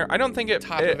much on there. I don't think it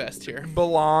top of S tier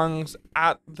belongs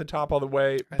at the top all the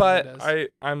way, but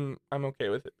I'm okay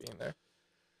with it being there.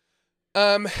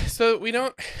 So we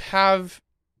don't have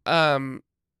all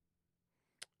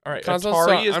right, consoles,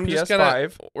 Atari so is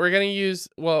PS5. I'm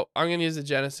gonna use the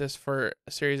Genesis for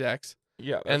Series X.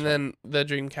 Yeah, and then the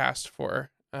Dreamcast for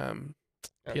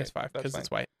PS5 because it's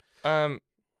white.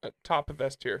 Top of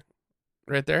S tier.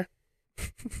 Right there.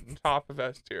 Top of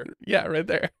S tier. Yeah, right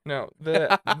there. No,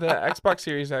 the Xbox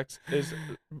Series X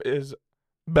is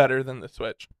better than the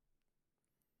Switch.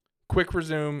 Quick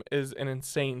resume is an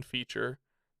insane feature.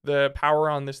 The power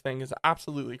on this thing is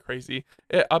absolutely crazy.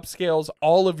 It upscales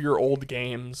all of your old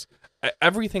games.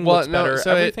 Everything looks better.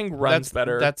 So everything runs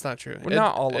better. That's not true.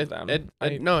 Not all of them.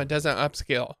 No, it doesn't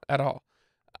upscale at all.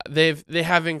 They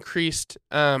have increased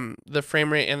the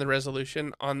frame rate and the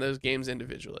resolution on those games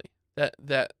individually.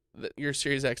 That your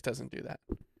Series X doesn't do that.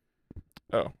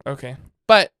 Oh, okay.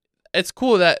 But it's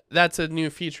cool that that's a new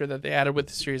feature that they added with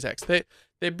the Series X.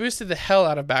 they boosted the hell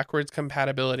out of backwards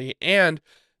compatibility, and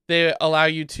they allow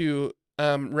you to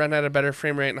run at a better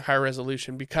frame rate and higher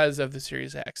resolution because of the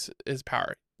Series X's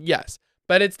power. Yes,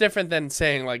 but it's different than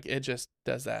saying like it just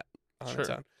does that on its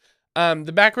own.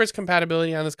 The backwards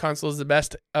compatibility on this console is the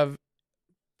best of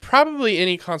probably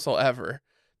any console ever.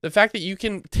 The fact that you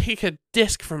can take a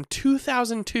disc from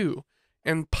 2002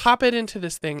 and pop it into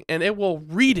this thing and it will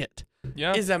read it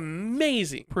is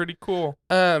amazing. Pretty cool.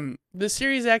 The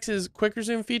Series X's quick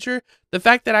resume feature, the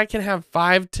fact that I can have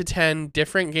 5 to 10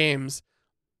 different games,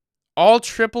 all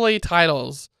AAA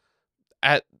titles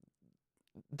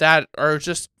that are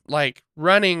just like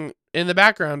running in the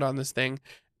background on this thing,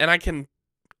 and I can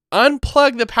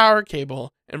unplug the power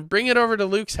cable and bring it over to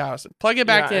Luke's house, plug it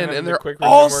back in, and they're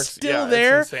all still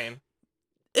there. It's insane.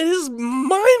 It is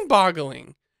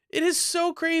mind-boggling. It is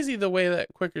so crazy the way that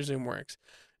quick resume works.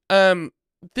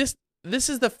 This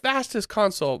is the fastest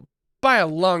console by a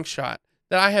long shot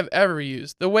that I have ever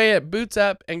used. The way it boots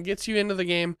up and gets you into the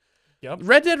game. Yep.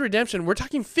 Red Dead Redemption, we're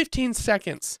talking 15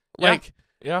 seconds. It's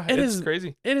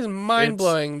crazy. It is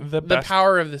mind-blowing, the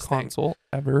power of this console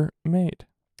ever made.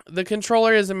 The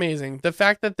controller is amazing. The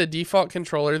fact that the default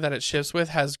controller that it shifts with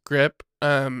has grip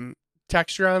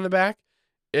texture on the back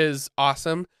is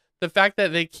awesome. The fact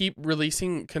that they keep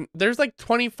releasing there's like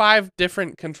 25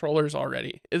 different controllers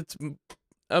already. It's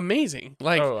amazing.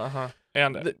 Like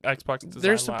and Xbox Design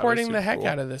they're supporting Lab the heck cool.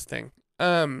 out of this thing.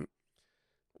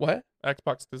 What?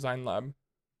 Xbox Design Lab.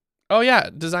 Oh yeah,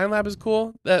 Design Lab is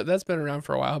cool. That's been around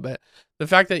for a while, but the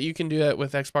fact that you can do it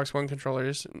with Xbox One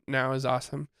controllers now is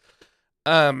awesome.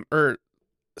 Or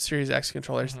Series X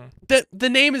controllers. Mm-hmm. The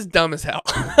name is dumb as hell.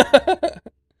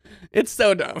 It's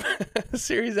so dumb.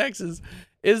 Series X is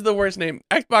the worst name.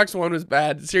 Xbox One was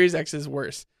bad. Series X is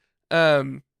worse.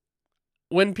 When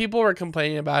people were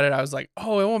complaining about it, I was like,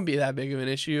 oh, it won't be that big of an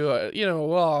issue.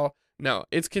 No,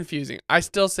 it's confusing. I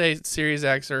still say Series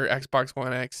X or Xbox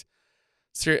One X.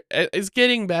 It's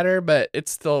getting better, but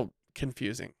it's still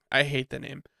confusing. I hate the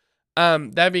name.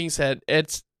 That being said,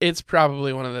 it's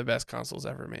probably one of the best consoles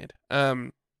ever made.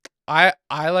 I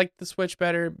like the Switch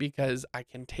better because I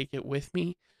can take it with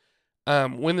me.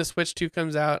 When the Switch 2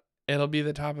 comes out, it'll be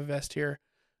the top of S tier.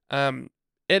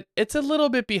 It's a little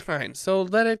bit behind, so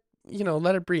let it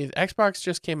breathe. Xbox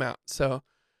just came out, so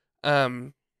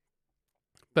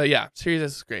but yeah, Series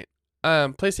S is great.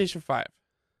 PlayStation 5. I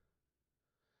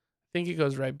think it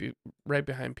goes right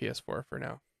behind PS4 for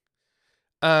now.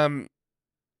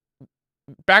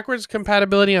 Backwards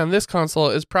compatibility on this console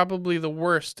is probably the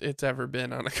worst it's ever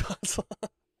been on a console.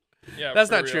 Yeah, that's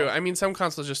not true. I mean, some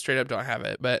consoles just straight up don't have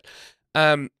it, but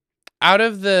out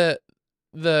of the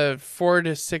 4,000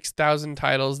 to 6,000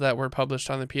 titles that were published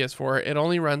on the PS4, it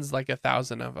only runs like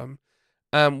 1,000 of them,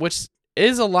 which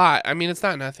is a lot. I mean, it's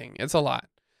not nothing. It's a lot.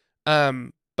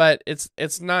 But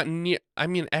it's not near. I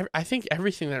mean, I think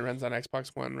everything that runs on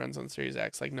Xbox One runs on Series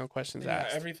X, like no questions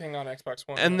asked. Everything on Xbox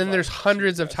One. And then there's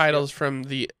hundreds of titles from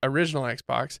the original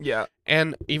Xbox. Yeah.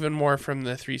 And even more from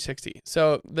the 360.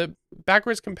 So the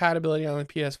backwards compatibility on the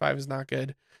PS5 is not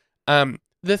good.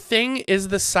 The thing is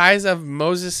the size of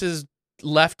Moses's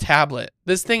left tablet.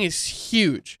 This thing is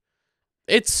huge.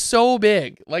 It's so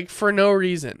big, like for no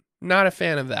reason. Not a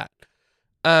fan of that.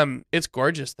 It's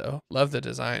gorgeous though. Love the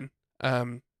design.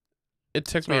 It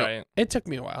took me a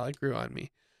while. It grew on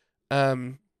me.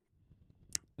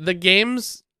 The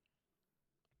games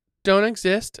don't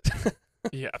exist.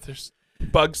 Yeah, there's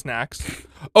Bug Snacks.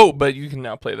 Oh, but you can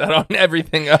now play that on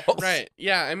everything else. Right.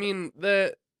 Yeah, I mean,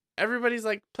 everybody's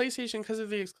like PlayStation because of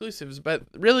the exclusives, but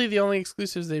really the only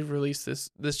exclusives they've released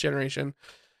this generation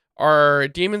are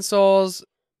Demon's Souls,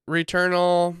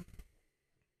 Returnal,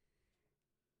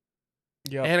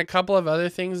 and a couple of other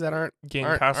things that aren't Game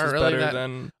Pass is really better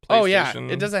than PlayStation. Oh yeah,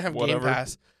 it doesn't have whatever. Game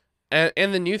Pass.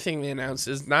 And the new thing they announced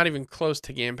is not even close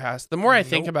to Game Pass. The more I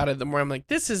think about it, the more I'm like,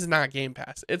 this is not Game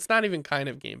Pass. It's not even kind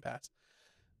of Game Pass.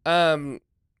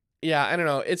 Yeah, I don't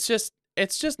know. It's just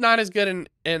not as good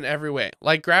in every way.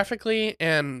 Like graphically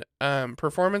and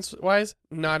performance wise,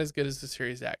 not as good as the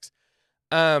Series X.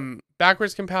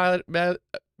 Backwards compatibility.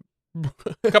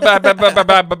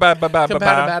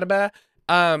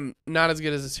 Not as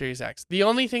good as the Series X. The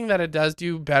only thing that it does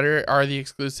do better are the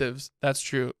exclusives. That's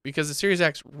true, because the Series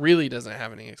X really doesn't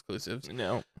have any exclusives.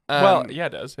 No. Well, yeah,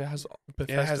 it does. It has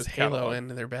Halo, catalog.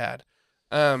 and they're bad.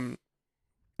 Not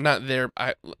their.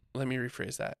 Let me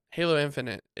rephrase that. Halo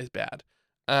Infinite is bad.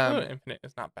 Halo Infinite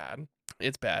is not bad.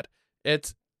 It's bad.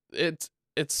 It's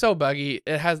so buggy.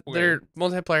 It has their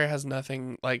multiplayer has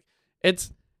nothing like it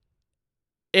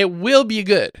will be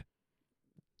good.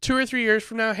 2 or 3 years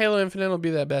from now, Halo Infinite will be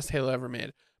the best Halo ever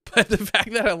made. But the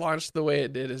fact that it launched the way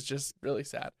it did is just really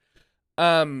sad.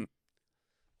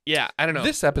 Yeah, I don't know.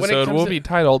 This episode will be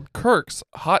titled Kirk's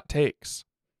Hot Takes.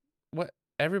 What?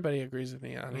 Everybody agrees with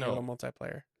me on Halo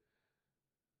multiplayer.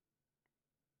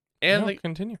 And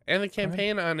continue. And the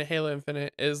campaign on Halo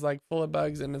Infinite is like full of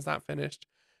bugs and it's not finished.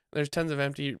 There's tons of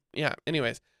empty. Yeah.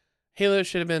 Anyways, Halo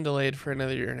should have been delayed for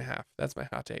another 1.5 years. That's my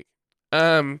hot take.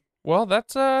 Well,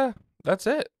 that's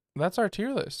it. That's our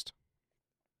tier list.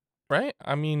 Right?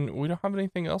 I mean, we don't have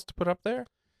anything else to put up there.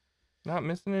 Not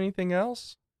missing anything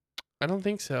else. I don't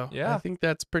think so. Yeah. I think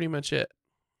that's pretty much it.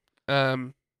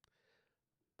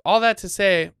 All that to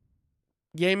say,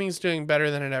 gaming's doing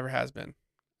better than it ever has been.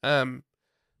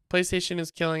 PlayStation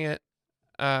is killing it.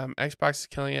 Xbox is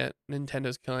killing it.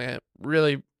 Nintendo's killing it.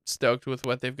 Really stoked with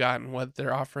what they've got and what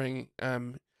they're offering,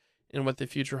 and what the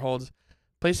future holds.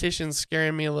 PlayStation's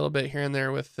scaring me a little bit here and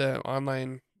there with the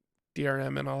online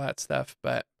DRM and all that stuff,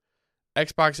 but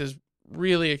Xbox is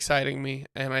really exciting me,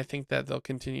 and I think that they'll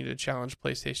continue to challenge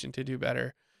PlayStation to do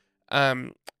better.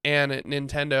 And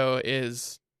Nintendo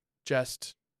is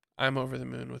just, I'm over the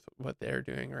moon with what they're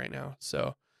doing right now.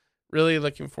 So really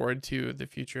looking forward to the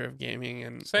future of gaming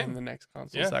and the next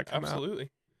consoles that come out. Absolutely.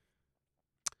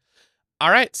 All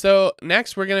right, so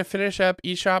next we're going to finish up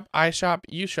eShop, iShop,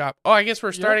 UShop. Oh, I guess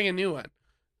we're starting a new one.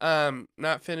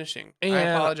 Not finishing. And I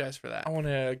apologize for that. I want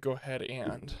to go ahead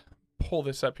and pull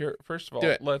this up here. First of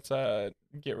all, let's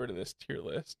get rid of this tier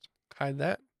list. Hide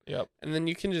that. Yep. And then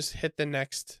you can just hit the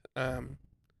next one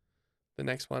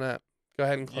up. Go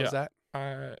ahead and close that.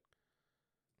 All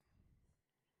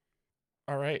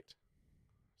right.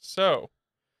 So,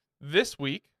 this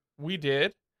week we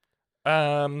did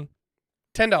 $10.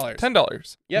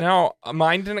 $10. Yep. Now,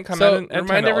 mine didn't come out at $10.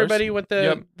 Remind everybody what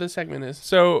the segment is.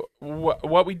 So,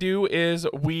 what we do is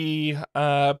we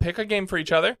pick a game for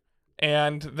each other,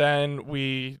 and then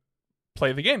we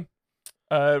play the game.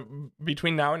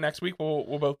 Between now and next week, we'll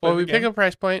both play the game. Pick a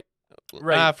price point.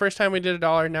 Right. First time we did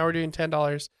 $1. Now we're doing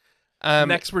 $10.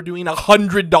 Next, we're doing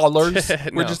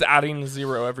 $100. We're just adding a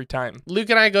 0 every time. Luke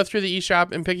and I go through the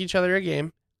eShop and pick each other a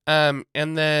game. And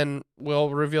then we'll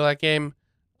reveal that game.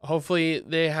 Hopefully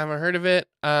they haven't heard of it,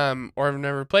 or have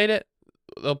never played it.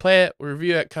 They'll play it,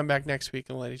 review it, come back next week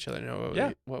and let each other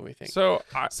know what we think.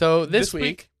 So this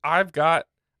week I've got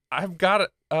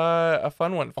a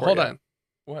fun one for you. Hold on.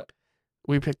 What?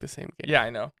 We picked the same game. Yeah,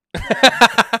 I know.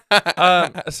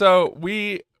 So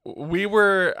we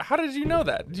were. How did you know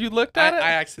that? You looked at it?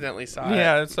 I accidentally saw it.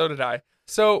 Yeah, so did I.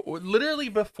 So literally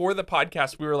before the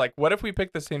podcast, we were like, "What if we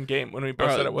picked the same game?" When we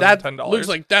both said it was $10. Looks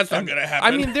like that's not gonna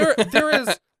happen. I mean, there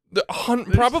is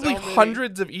probably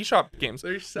hundreds of eShop games.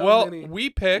 There's so many. We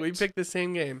picked the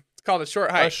same game. It's called A Short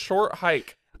Hike. A Short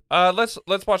Hike. Let's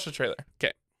watch the trailer.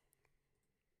 Okay.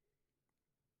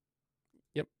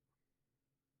 Yep.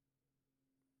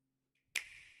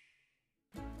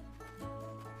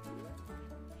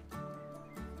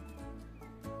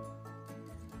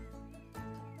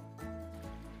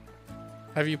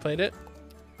 Have you played it?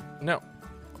 No.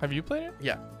 Have you played it?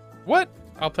 Yeah. What?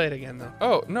 I'll play it again though.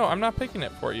 Oh no, I'm not picking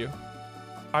it for you.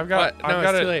 I've got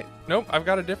it's too late. Nope, I've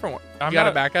got a different one. You got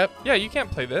a backup? Yeah, you can't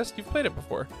play this. You've played it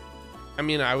before. I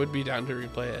mean, I would be down to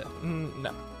replay it.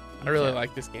 No. I really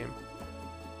like this game.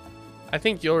 I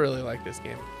think you'll really like this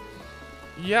game.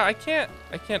 Yeah, I can't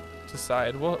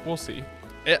decide. We'll see.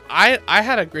 I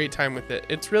had a great time with it.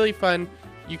 It's really fun.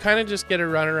 You kind of just get to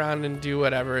run around and do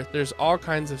whatever. There's all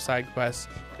kinds of side quests.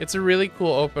 It's a really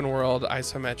cool open world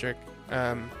isometric.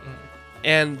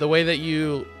 And the way that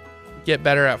you get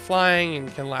better at flying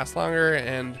and can last longer,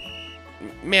 and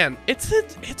man, it's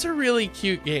a really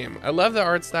cute game. I love the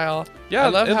art style. Yeah, I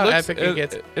love how epic it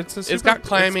gets. It's got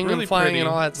climbing and flying pretty. and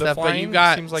all that the stuff, but you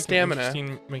got seems like stamina. An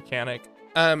interesting mechanic.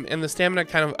 And the stamina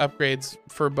kind of upgrades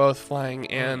for both flying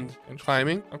and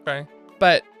climbing. Okay.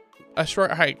 But A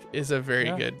Short Hike is a very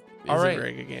good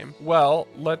game. Well,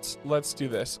 let's do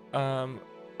this.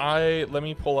 Let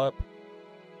me pull up.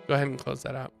 Go ahead and close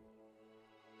that out.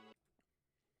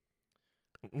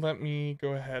 Let me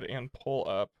go ahead and pull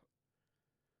up,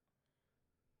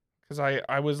 because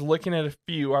I was looking at a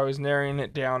few. I was narrowing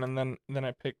it down, and then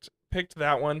I picked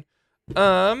that one.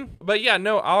 But yeah,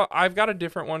 no, I've got a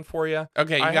different one for you.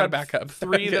 Okay, you got to back up.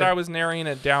 3 that I was narrowing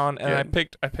it down, and I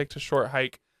picked A Short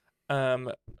Hike.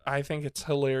 I think it's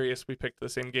hilarious we picked the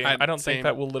same game. I don't think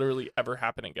that will literally ever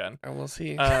happen again. I will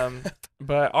see.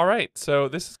 But all right, so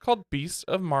this is called Beasts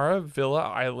of Mara Villa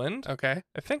Island. Okay.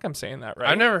 I think I'm saying that right.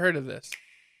 I've never heard of this.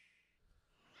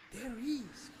 There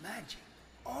is magic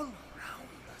all around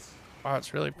us. Wow,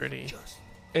 it's really pretty.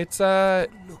 It's a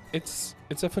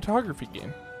photography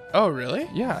game. Oh, really?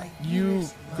 Yeah, you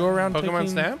go around Pokemon taking,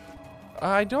 Snap?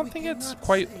 I don't think it's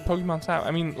quite Pokemon Snap.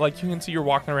 I mean, like, you can see you're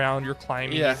walking around, you're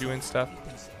climbing, Yeah. you're doing stuff.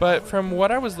 But from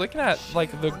what I was looking at, like,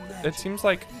 it seems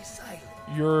like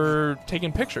you're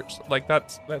taking pictures. Like,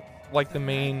 that's like the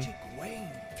main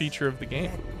feature of the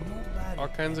game. All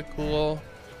kinds of cool.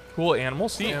 Cool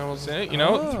animals, Animals. you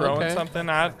know, Oh, throwing okay. something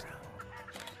at.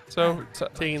 So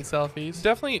Taking selfies.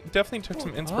 definitely took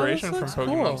some inspiration from looks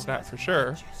Pokemon cool. Snap for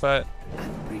sure. But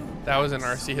That was an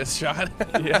Arceus shot.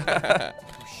 yeah,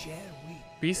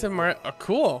 Beast of Mar. Oh,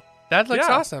 cool. That looks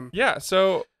yeah, awesome. Yeah,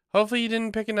 so Hopefully you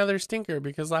didn't pick another stinker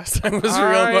because last time was a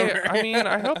real bummer. I mean,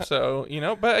 I hope so. You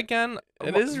know, but again,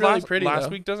 It is really pretty, Last though.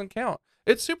 week doesn't count.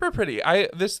 It's super pretty.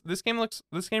 This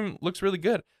game looks really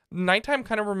good. Nighttime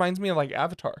kind of reminds me of like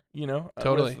Avatar. You know,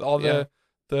 Totally, with all yeah.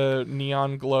 the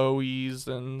neon glowies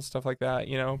and stuff like that.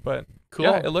 You know, but Cool.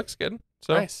 yeah, it looks good.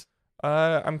 So Nice.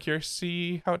 I'm curious to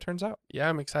see how it turns out. Yeah,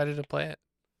 I'm excited to play it.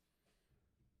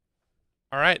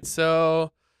 All right,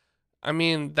 so I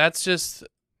mean that's just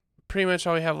pretty much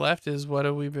all we have left is what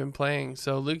have we been playing.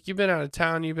 So Luke, you've been out of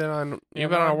town. You've been on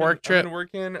a work I've trip. been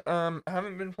working. I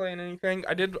haven't been playing anything.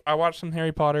 I watched some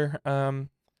Harry Potter.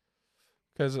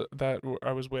 Because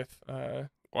I was with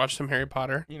Watch some Harry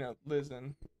Potter. you know, Liz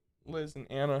and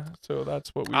Anna. So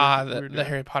that's what we Ah, we were the doing.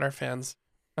 Harry Potter fans.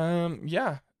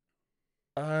 Yeah.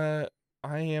 I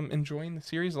am enjoying the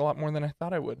series a lot more than I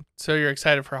thought I would. So you're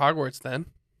excited for Hogwarts then?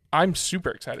 I'm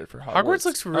super excited for Hogwarts. Hogwarts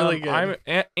looks really good.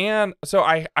 And so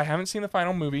I haven't seen the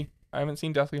final movie. I haven't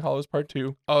seen Deathly Hallows Part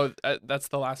 2. Oh, that's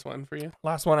the last one for you.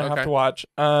 Last one I have Okay. to watch.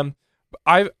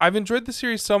 I've enjoyed the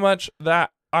series so much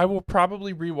that I will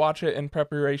probably rewatch it in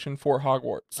preparation for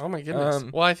Hogwarts. Oh my goodness.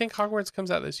 Um, Well, I think Hogwarts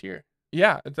comes out this year.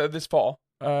 Yeah, this fall.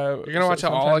 You're gonna watch it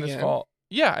all sometime this again? fall.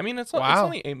 Yeah, I mean it's Wow.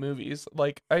 only 8 movies.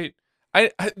 Like I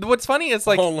what's funny is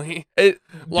like Only it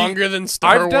longer than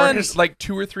Star I've done Wars. like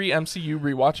 2 or 3 MCU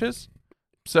rewatches.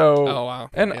 So Oh wow.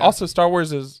 and Yeah. also Star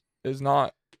Wars is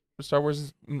not Star Wars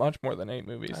is much more than 8 I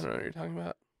movies. don't know what you're talking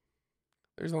about.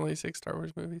 There's only 6 Star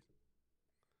Wars movies.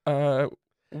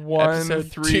 1,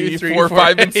 Episode 3, 2, 3, 4,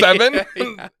 5, and 4. 7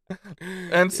 Yeah.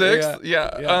 and 6.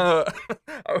 Yeah. Yeah.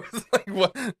 I was like,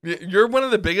 what? You're one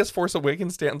of the biggest Force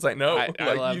Awakens stands I know. I Like,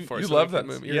 love you Force love that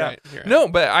Awakens. movie. You're Yeah. right, you're right. No,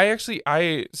 but I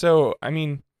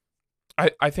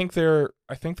think they're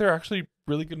actually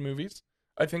really good movies.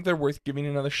 I think they're worth giving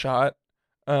another shot.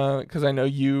 Because I know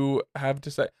you have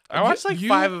decided. I watched like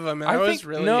 5 of them, and I was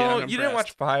really no. You didn't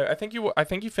unimpressed. watch 5. I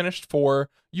think you finished 4.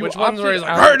 You Which one's where he's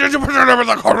like, opted "Hey, did you put it over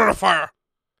the Goblet of Fire?"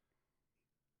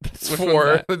 It's Which 4.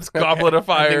 one's that? It's Goblet of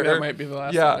I think Fire. that might be the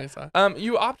last Yeah. one I saw.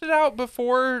 You opted out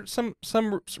before some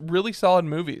really solid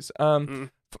movies.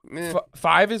 Meh.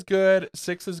 5 is good.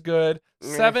 6 is good. Meh.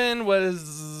 7 was.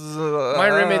 My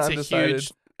roommate's a undecided.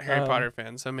 huge Harry Um, Potter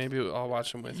fan, so maybe I'll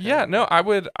watch him with him. Yeah, no, I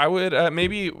would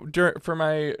maybe for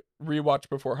my rewatch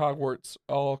before Hogwarts,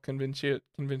 I'll convince you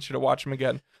to watch them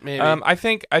again. Maybe. I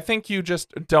think you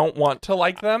just don't want to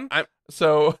like them.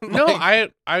 So No,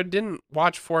 like, I didn't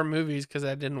watch 4 movies because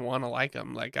I didn't want to like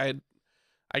them. Like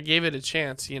I gave it a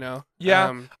chance, you know.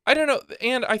 Yeah, I don't know,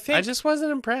 and I think I just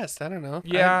wasn't impressed. I don't know.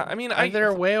 yeah, I mean,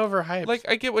 they're way overhyped. like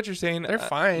I get what you're saying. They're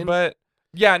fine. but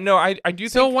yeah, no, I do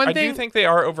So think one I do thing- think they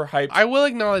are overhyped. I will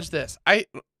acknowledge this.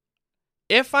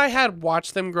 If I had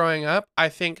watched them growing up, I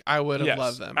think I would have Yes,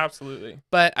 loved them. absolutely.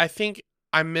 But I think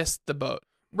I missed the boat.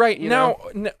 Right You now,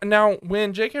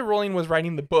 when J.K. Rowling was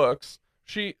writing the books,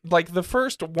 she like the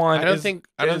first one. I don't is- think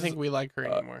we like her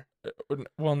uh, anymore.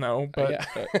 Well, no, but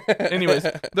yeah. anyways,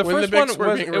 the When first books one were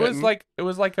was being it was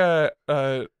written. like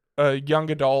a young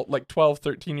adult, like 12,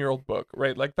 13-year-old book,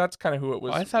 right? Like that's kind of who it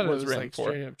was. Oh, I thought it was written like for.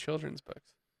 straight up children's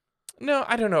books. No,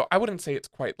 I don't know. I wouldn't say it's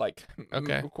quite like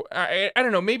Okay. I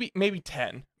don't know. Maybe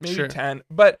 10, maybe Sure. 10.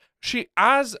 But she,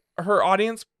 as her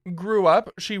audience grew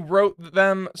up, she wrote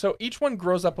them. So each one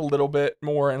grows up a little bit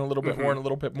more and a little bit more and a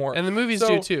little bit more. And the movies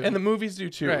So- do too. And the movies do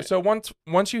too. Right. So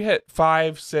once you hit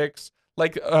 5, 6,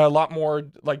 like a lot more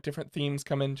like different themes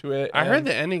come into it. I heard and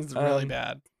the ending's really um,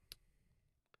 bad.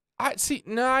 I see.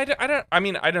 No, I don't. I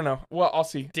mean, I don't know. Well, I'll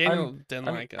see. Daniel didn't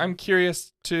I'm, like it. I'm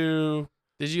curious to.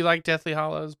 Did you like Deathly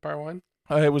Hallows Part 1?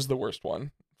 It was the worst one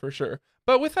for sure.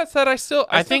 But with that said, I still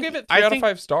think- give it I 3 out of think-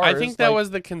 5 stars. I think that Like, was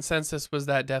the consensus, was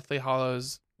that Deathly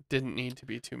Hallows didn't need to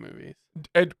be 2 movies.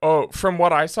 from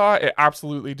what I saw, it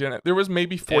absolutely didn't. There was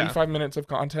maybe 45 minutes of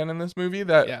content in this movie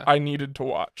that Yeah. I needed to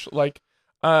watch. Like,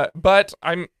 but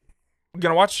I'm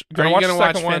gonna watch. Are you watch gonna the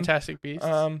watch second one. Fantastic Beasts?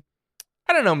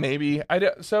 I don't know. Maybe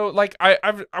so like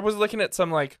I was looking at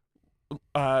some like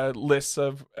lists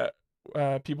of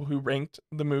people who ranked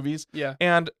the movies, yeah.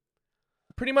 and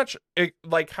pretty much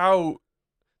like how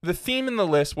the theme in the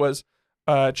list was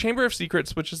Chamber of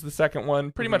Secrets, which is the second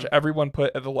one, pretty much everyone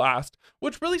put at the last,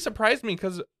 which really surprised me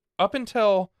because up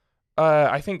until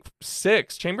I think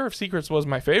 6, Chamber of Secrets was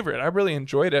my favorite. I really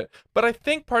enjoyed it. But I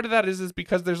think part of that is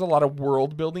because there's a lot of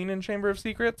world building in Chamber of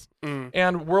Secrets.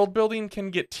 And world building can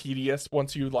get tedious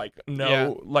once you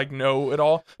know it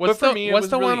all. What's but for me, what's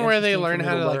the really one where they interesting learn for me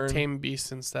how to learn. like tame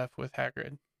beasts and stuff with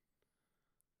Hagrid?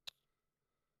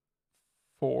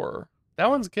 4. That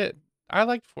one's good. I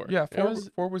liked 4. Yeah,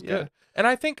 4 was good. And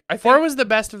I think 4 was the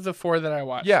best of the 4 that I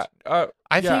watched. Yeah,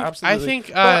 I think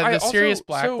absolutely. the Sirius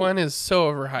Black one is so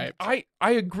overhyped. I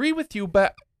agree with you,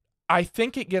 but I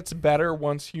think it gets better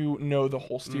once you know the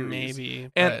whole series. Maybe.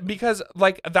 And because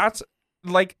like that's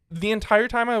like the entire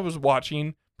time I was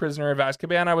watching Prisoner of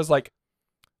Azkaban, I was like,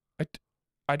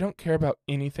 I don't care about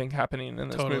anything happening in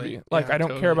this movie. Like I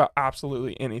don't care about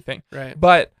absolutely anything. Right.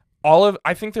 But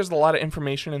I think there's a lot of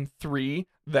information in 3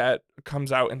 that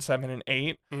comes out in 7 and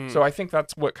 8. So I think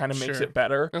that's what kind of makes it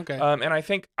better. Okay. And I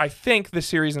think the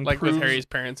series improves, like with Harry's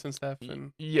parents and stuff.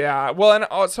 And yeah. Well, and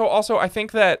also I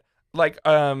think that like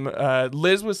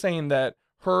Liz was saying that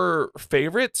her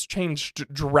favorites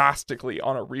changed drastically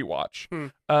on a rewatch.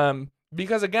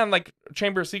 Because again, like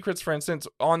Chamber of Secrets, for instance,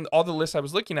 on all the lists I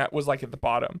was looking at was like at the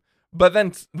bottom. But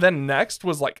then next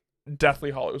was like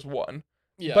Deathly Hallows 1.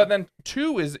 Yeah. But then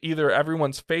 2 is either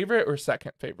everyone's favorite or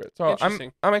second favorite. So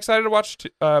I'm excited to watch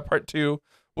part 2.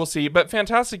 We'll see. But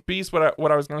Fantastic Beasts, what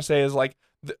I was going to say is like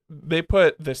they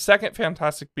put the second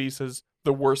Fantastic Beasts as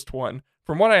the worst one.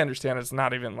 From what I understand, it's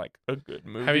not even like a good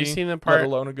movie. Have you seen the part? Let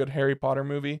alone a good Harry Potter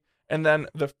movie. And then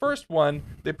the first one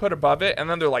they put above it, and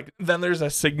then they're like, then there's a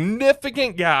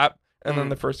significant gap, and then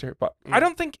the first Harry Potter. I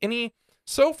don't think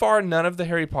so far none of the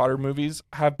Harry Potter movies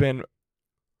have been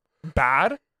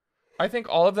bad. I think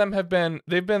all of them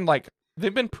they've been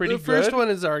pretty good. The first one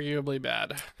is arguably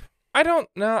bad. I don't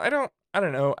know. I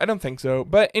don't think so.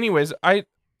 But anyways, I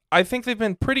think they've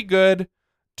been pretty good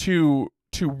to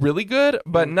really good,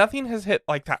 but nothing has hit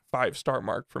like that 5-star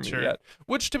mark for me yet.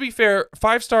 Which, to be fair,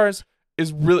 5 stars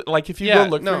is really like if you go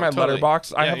look through my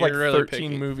letterbox, I have like really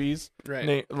 13 movies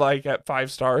like at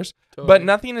 5 stars, but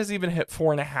nothing has even hit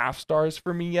 4.5 stars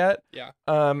for me yet. Yeah.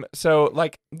 So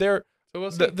like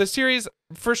we'll see. The series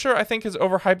for sure I think is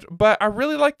overhyped, but I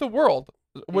really like the world,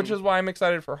 which is why I'm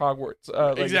excited for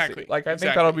Hogwarts. Exactly. Like I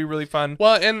think that'll be really fun.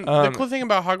 Well, and the cool thing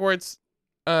about Hogwarts,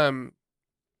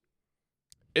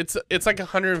 it's like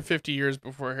 150 years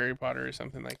before Harry Potter or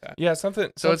something like that. Yeah,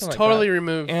 something. So it's like totally that.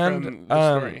 removed and, from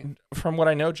the story. From what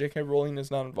I know, J.K. Rowling is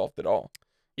not involved at all.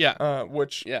 Yeah.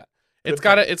 Which it's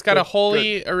got a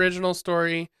wholly original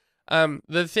story.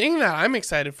 The thing that I'm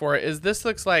excited for is this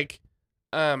looks like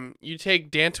you take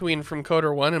Dantooine from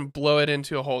Coder 1 and blow it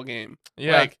into a whole game.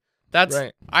 Yeah. Like that's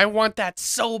I want that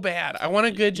so bad. I want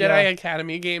a good Jedi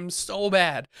Academy game so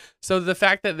bad. So the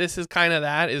fact that this is kind of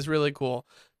that is really cool.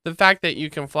 The fact that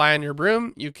you can fly on your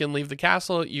broom, you can leave the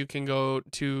castle, you can go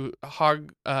to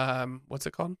what's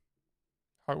it called?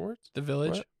 Hogwarts? The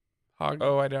village? What? Hog.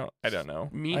 Oh, I don't know.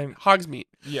 Hogsmeade.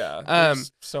 Yeah.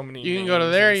 There's so many. You can go to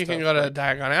there. You can go to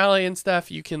Diagon Alley and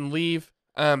stuff. You can leave.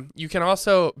 You can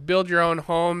also build your own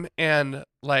home and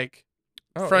like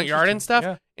front yard and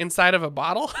stuff inside of a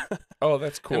bottle. Oh,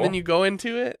 that's cool. And then you go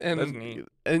into it, and that's neat.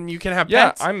 And you can have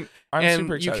pets. Yeah, I'm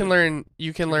super excited.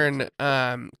 You can learn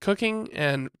cooking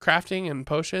and crafting and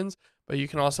potions, but you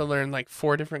can also learn like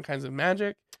 4 different kinds of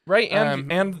magic. Right,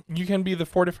 and you can be the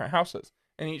 4 different houses.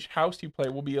 And each house you play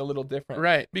will be a little different.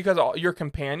 Right. Because all your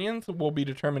companions will be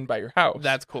determined by your house.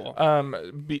 That's cool.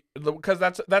 Because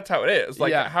that's how it is.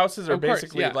 Like houses are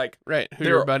basically like who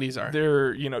your buddies are.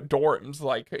 They're, dorms,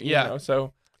 like you know,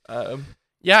 so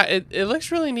yeah, it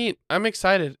looks really neat. I'm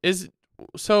excited.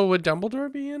 So would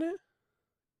Dumbledore be in it?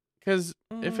 Because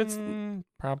if it's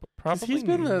probably he's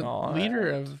been the not. leader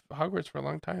of Hogwarts for a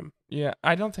long time. Yeah,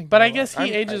 I don't think. But I guess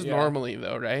he ages normally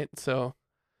though, right? So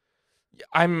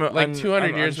I'm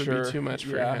 200 years unsure. would be too much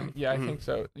for him. Yeah, I think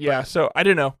so. Yeah, so I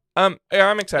don't know.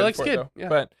 Yeah, I'm excited. It looks for good. It, though. Yeah.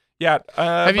 But yeah,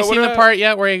 have you seen the part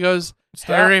yet where he goes,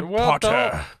 Harry Potter,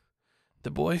 don't.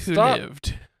 the boy who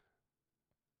lived?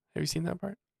 Have you seen that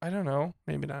part? I don't know.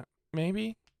 Maybe not.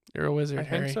 Maybe you're a wizard. I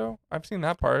Harry. think so. I've seen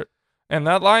that part, and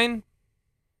that line.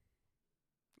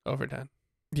 Overdone.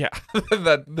 Yeah,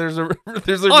 that there's a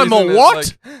I'm a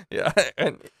what? Like, yeah.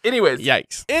 And anyways,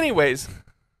 yikes. Anyways,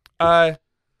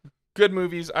 good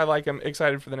movies. I like them.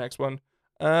 Excited for the next one.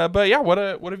 But yeah, what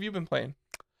have you been playing?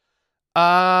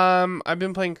 I've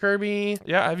been playing Kirby.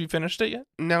 Yeah, have you finished it yet?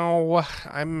 No,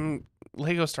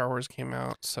 Lego Star Wars came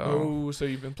out, so so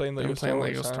you've been playing Lego Star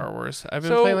Wars. I've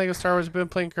been playing Lego Star Wars. I've been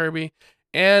playing Kirby,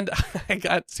 and I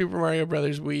got Super Mario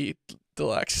Brothers Wii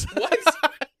Deluxe. What?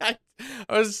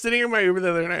 I was sitting in my Uber the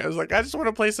other night. I was like, I just want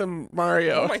to play some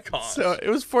Mario. Oh my gosh. So it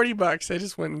was $40. I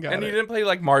just went and got it. And you didn't play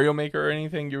like Mario Maker or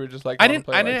anything? You were just like, I didn't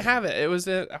have it. It was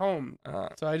at home.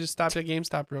 So I just stopped at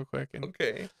GameStop real quick. And,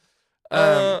 okay.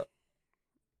 Um,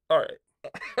 all right.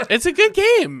 It's a good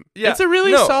game. Yeah. It's a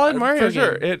really solid Mario for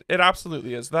sure. game. It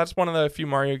absolutely is. That's one of the few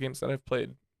Mario games that I've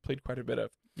played quite a bit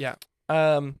of. Yeah.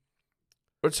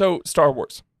 So Star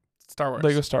Wars.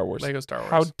 Lego Star Wars.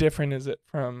 How different is it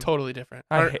from? Totally different.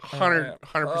 I hate 100%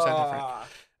 different.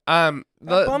 That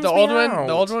bums The me old one, out.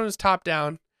 the old one was top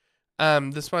down.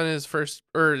 This one is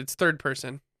it's third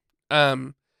person.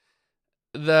 The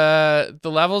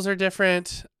levels are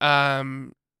different.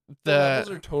 The levels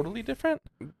are totally different.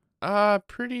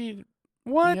 Pretty.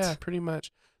 What? Yeah, pretty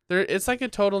much. It's like a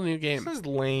total new game. This is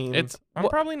lame. I'm well-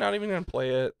 probably not even gonna play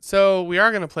it. So we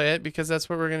are gonna play it because that's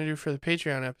what we're gonna do for the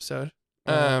Patreon episode.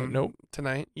 Nope.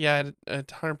 Tonight. Yeah, it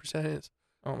 100% is.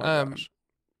 Oh my gosh.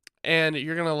 And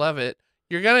you're gonna love it.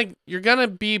 You're gonna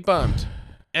be bummed,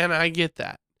 and I get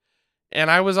that. And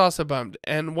I was also bummed.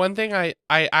 And one thing I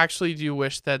actually do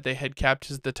wish that they had kept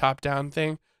is the top down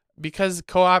thing, because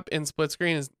co-op and split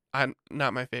screen is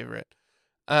not my favorite.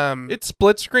 It's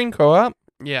split screen co-op.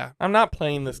 Yeah, I'm not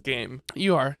playing this game.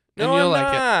 you are. No, and you'll I'm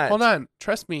like not. it. Hold on,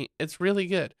 trust me, it's really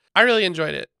good. I really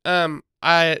enjoyed it.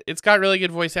 It's got really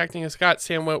good voice acting. It's got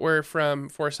Sam Witwer from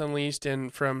Force Unleashed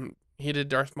and he did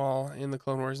Darth Maul in the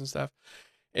Clone Wars and stuff.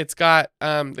 It's got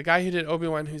the guy who did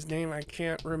Obi-Wan, whose name I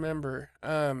can't remember.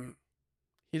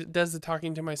 He does the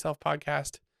Talking to Myself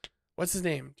podcast. What's his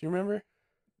name? Do you remember?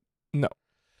 No.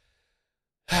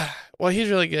 Well, he's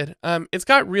really good. It's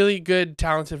got really good,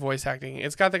 talented voice acting.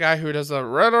 It's got the guy who does the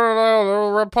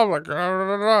Republic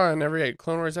in every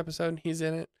Clone Wars episode. He's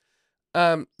in it.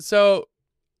 So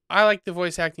I like the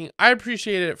voice acting. I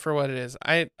appreciate it for what it is.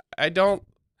 I don't.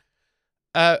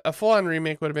 A full-on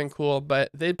remake would have been cool, but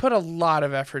they put a lot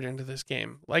of effort into this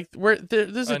game. Like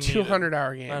this is a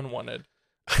 200-hour game. Unwanted.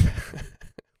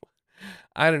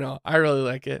 I don't know. I really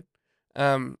like it.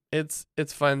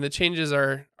 It's fun. The changes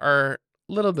are a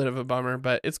little bit of a bummer,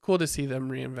 but it's cool to see them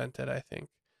reinvent it, I think.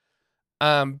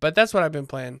 But that's what I've been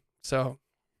playing. So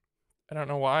I don't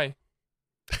know why.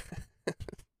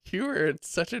 you were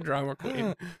such a drama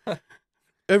queen.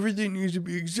 Everything needs to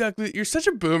be exactly. You're such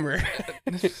a boomer.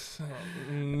 No,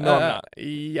 I'm not.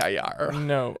 Yeah, yeah.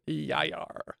 No. Yeah,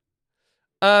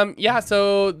 yeah. Yeah,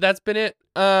 so that's been it.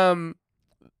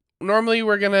 Normally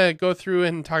we're gonna go through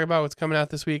and talk about what's coming out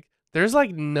this week. There's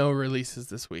like no releases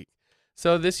this week.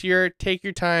 So this year, take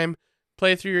your time,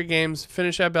 play through your games,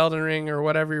 finish up Elden Ring or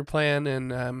whatever you're playing,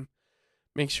 and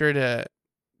make sure to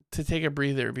take a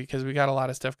breather because we got a lot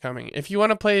of stuff coming. If you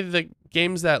want to play the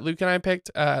games that Luke and I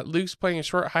picked, Luke's playing A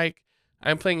Short Hike.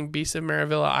 I'm playing Beasts of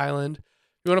Maravilla Island.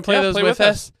 You want to play those with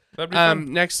us? That'd be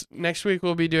fun. Next week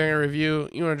we'll be doing a review.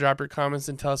 You want to drop your comments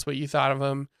and tell us what you thought of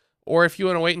them, or if you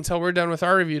want to wait until we're done with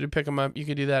our review to pick them up, you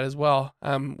could do that as well.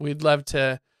 We'd love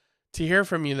to hear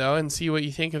from you though and see what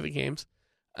you think of the games.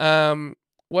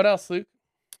 What else, Luke?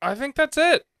 I think that's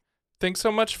it. Thanks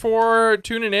so much for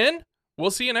tuning in.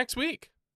 We'll see you next week.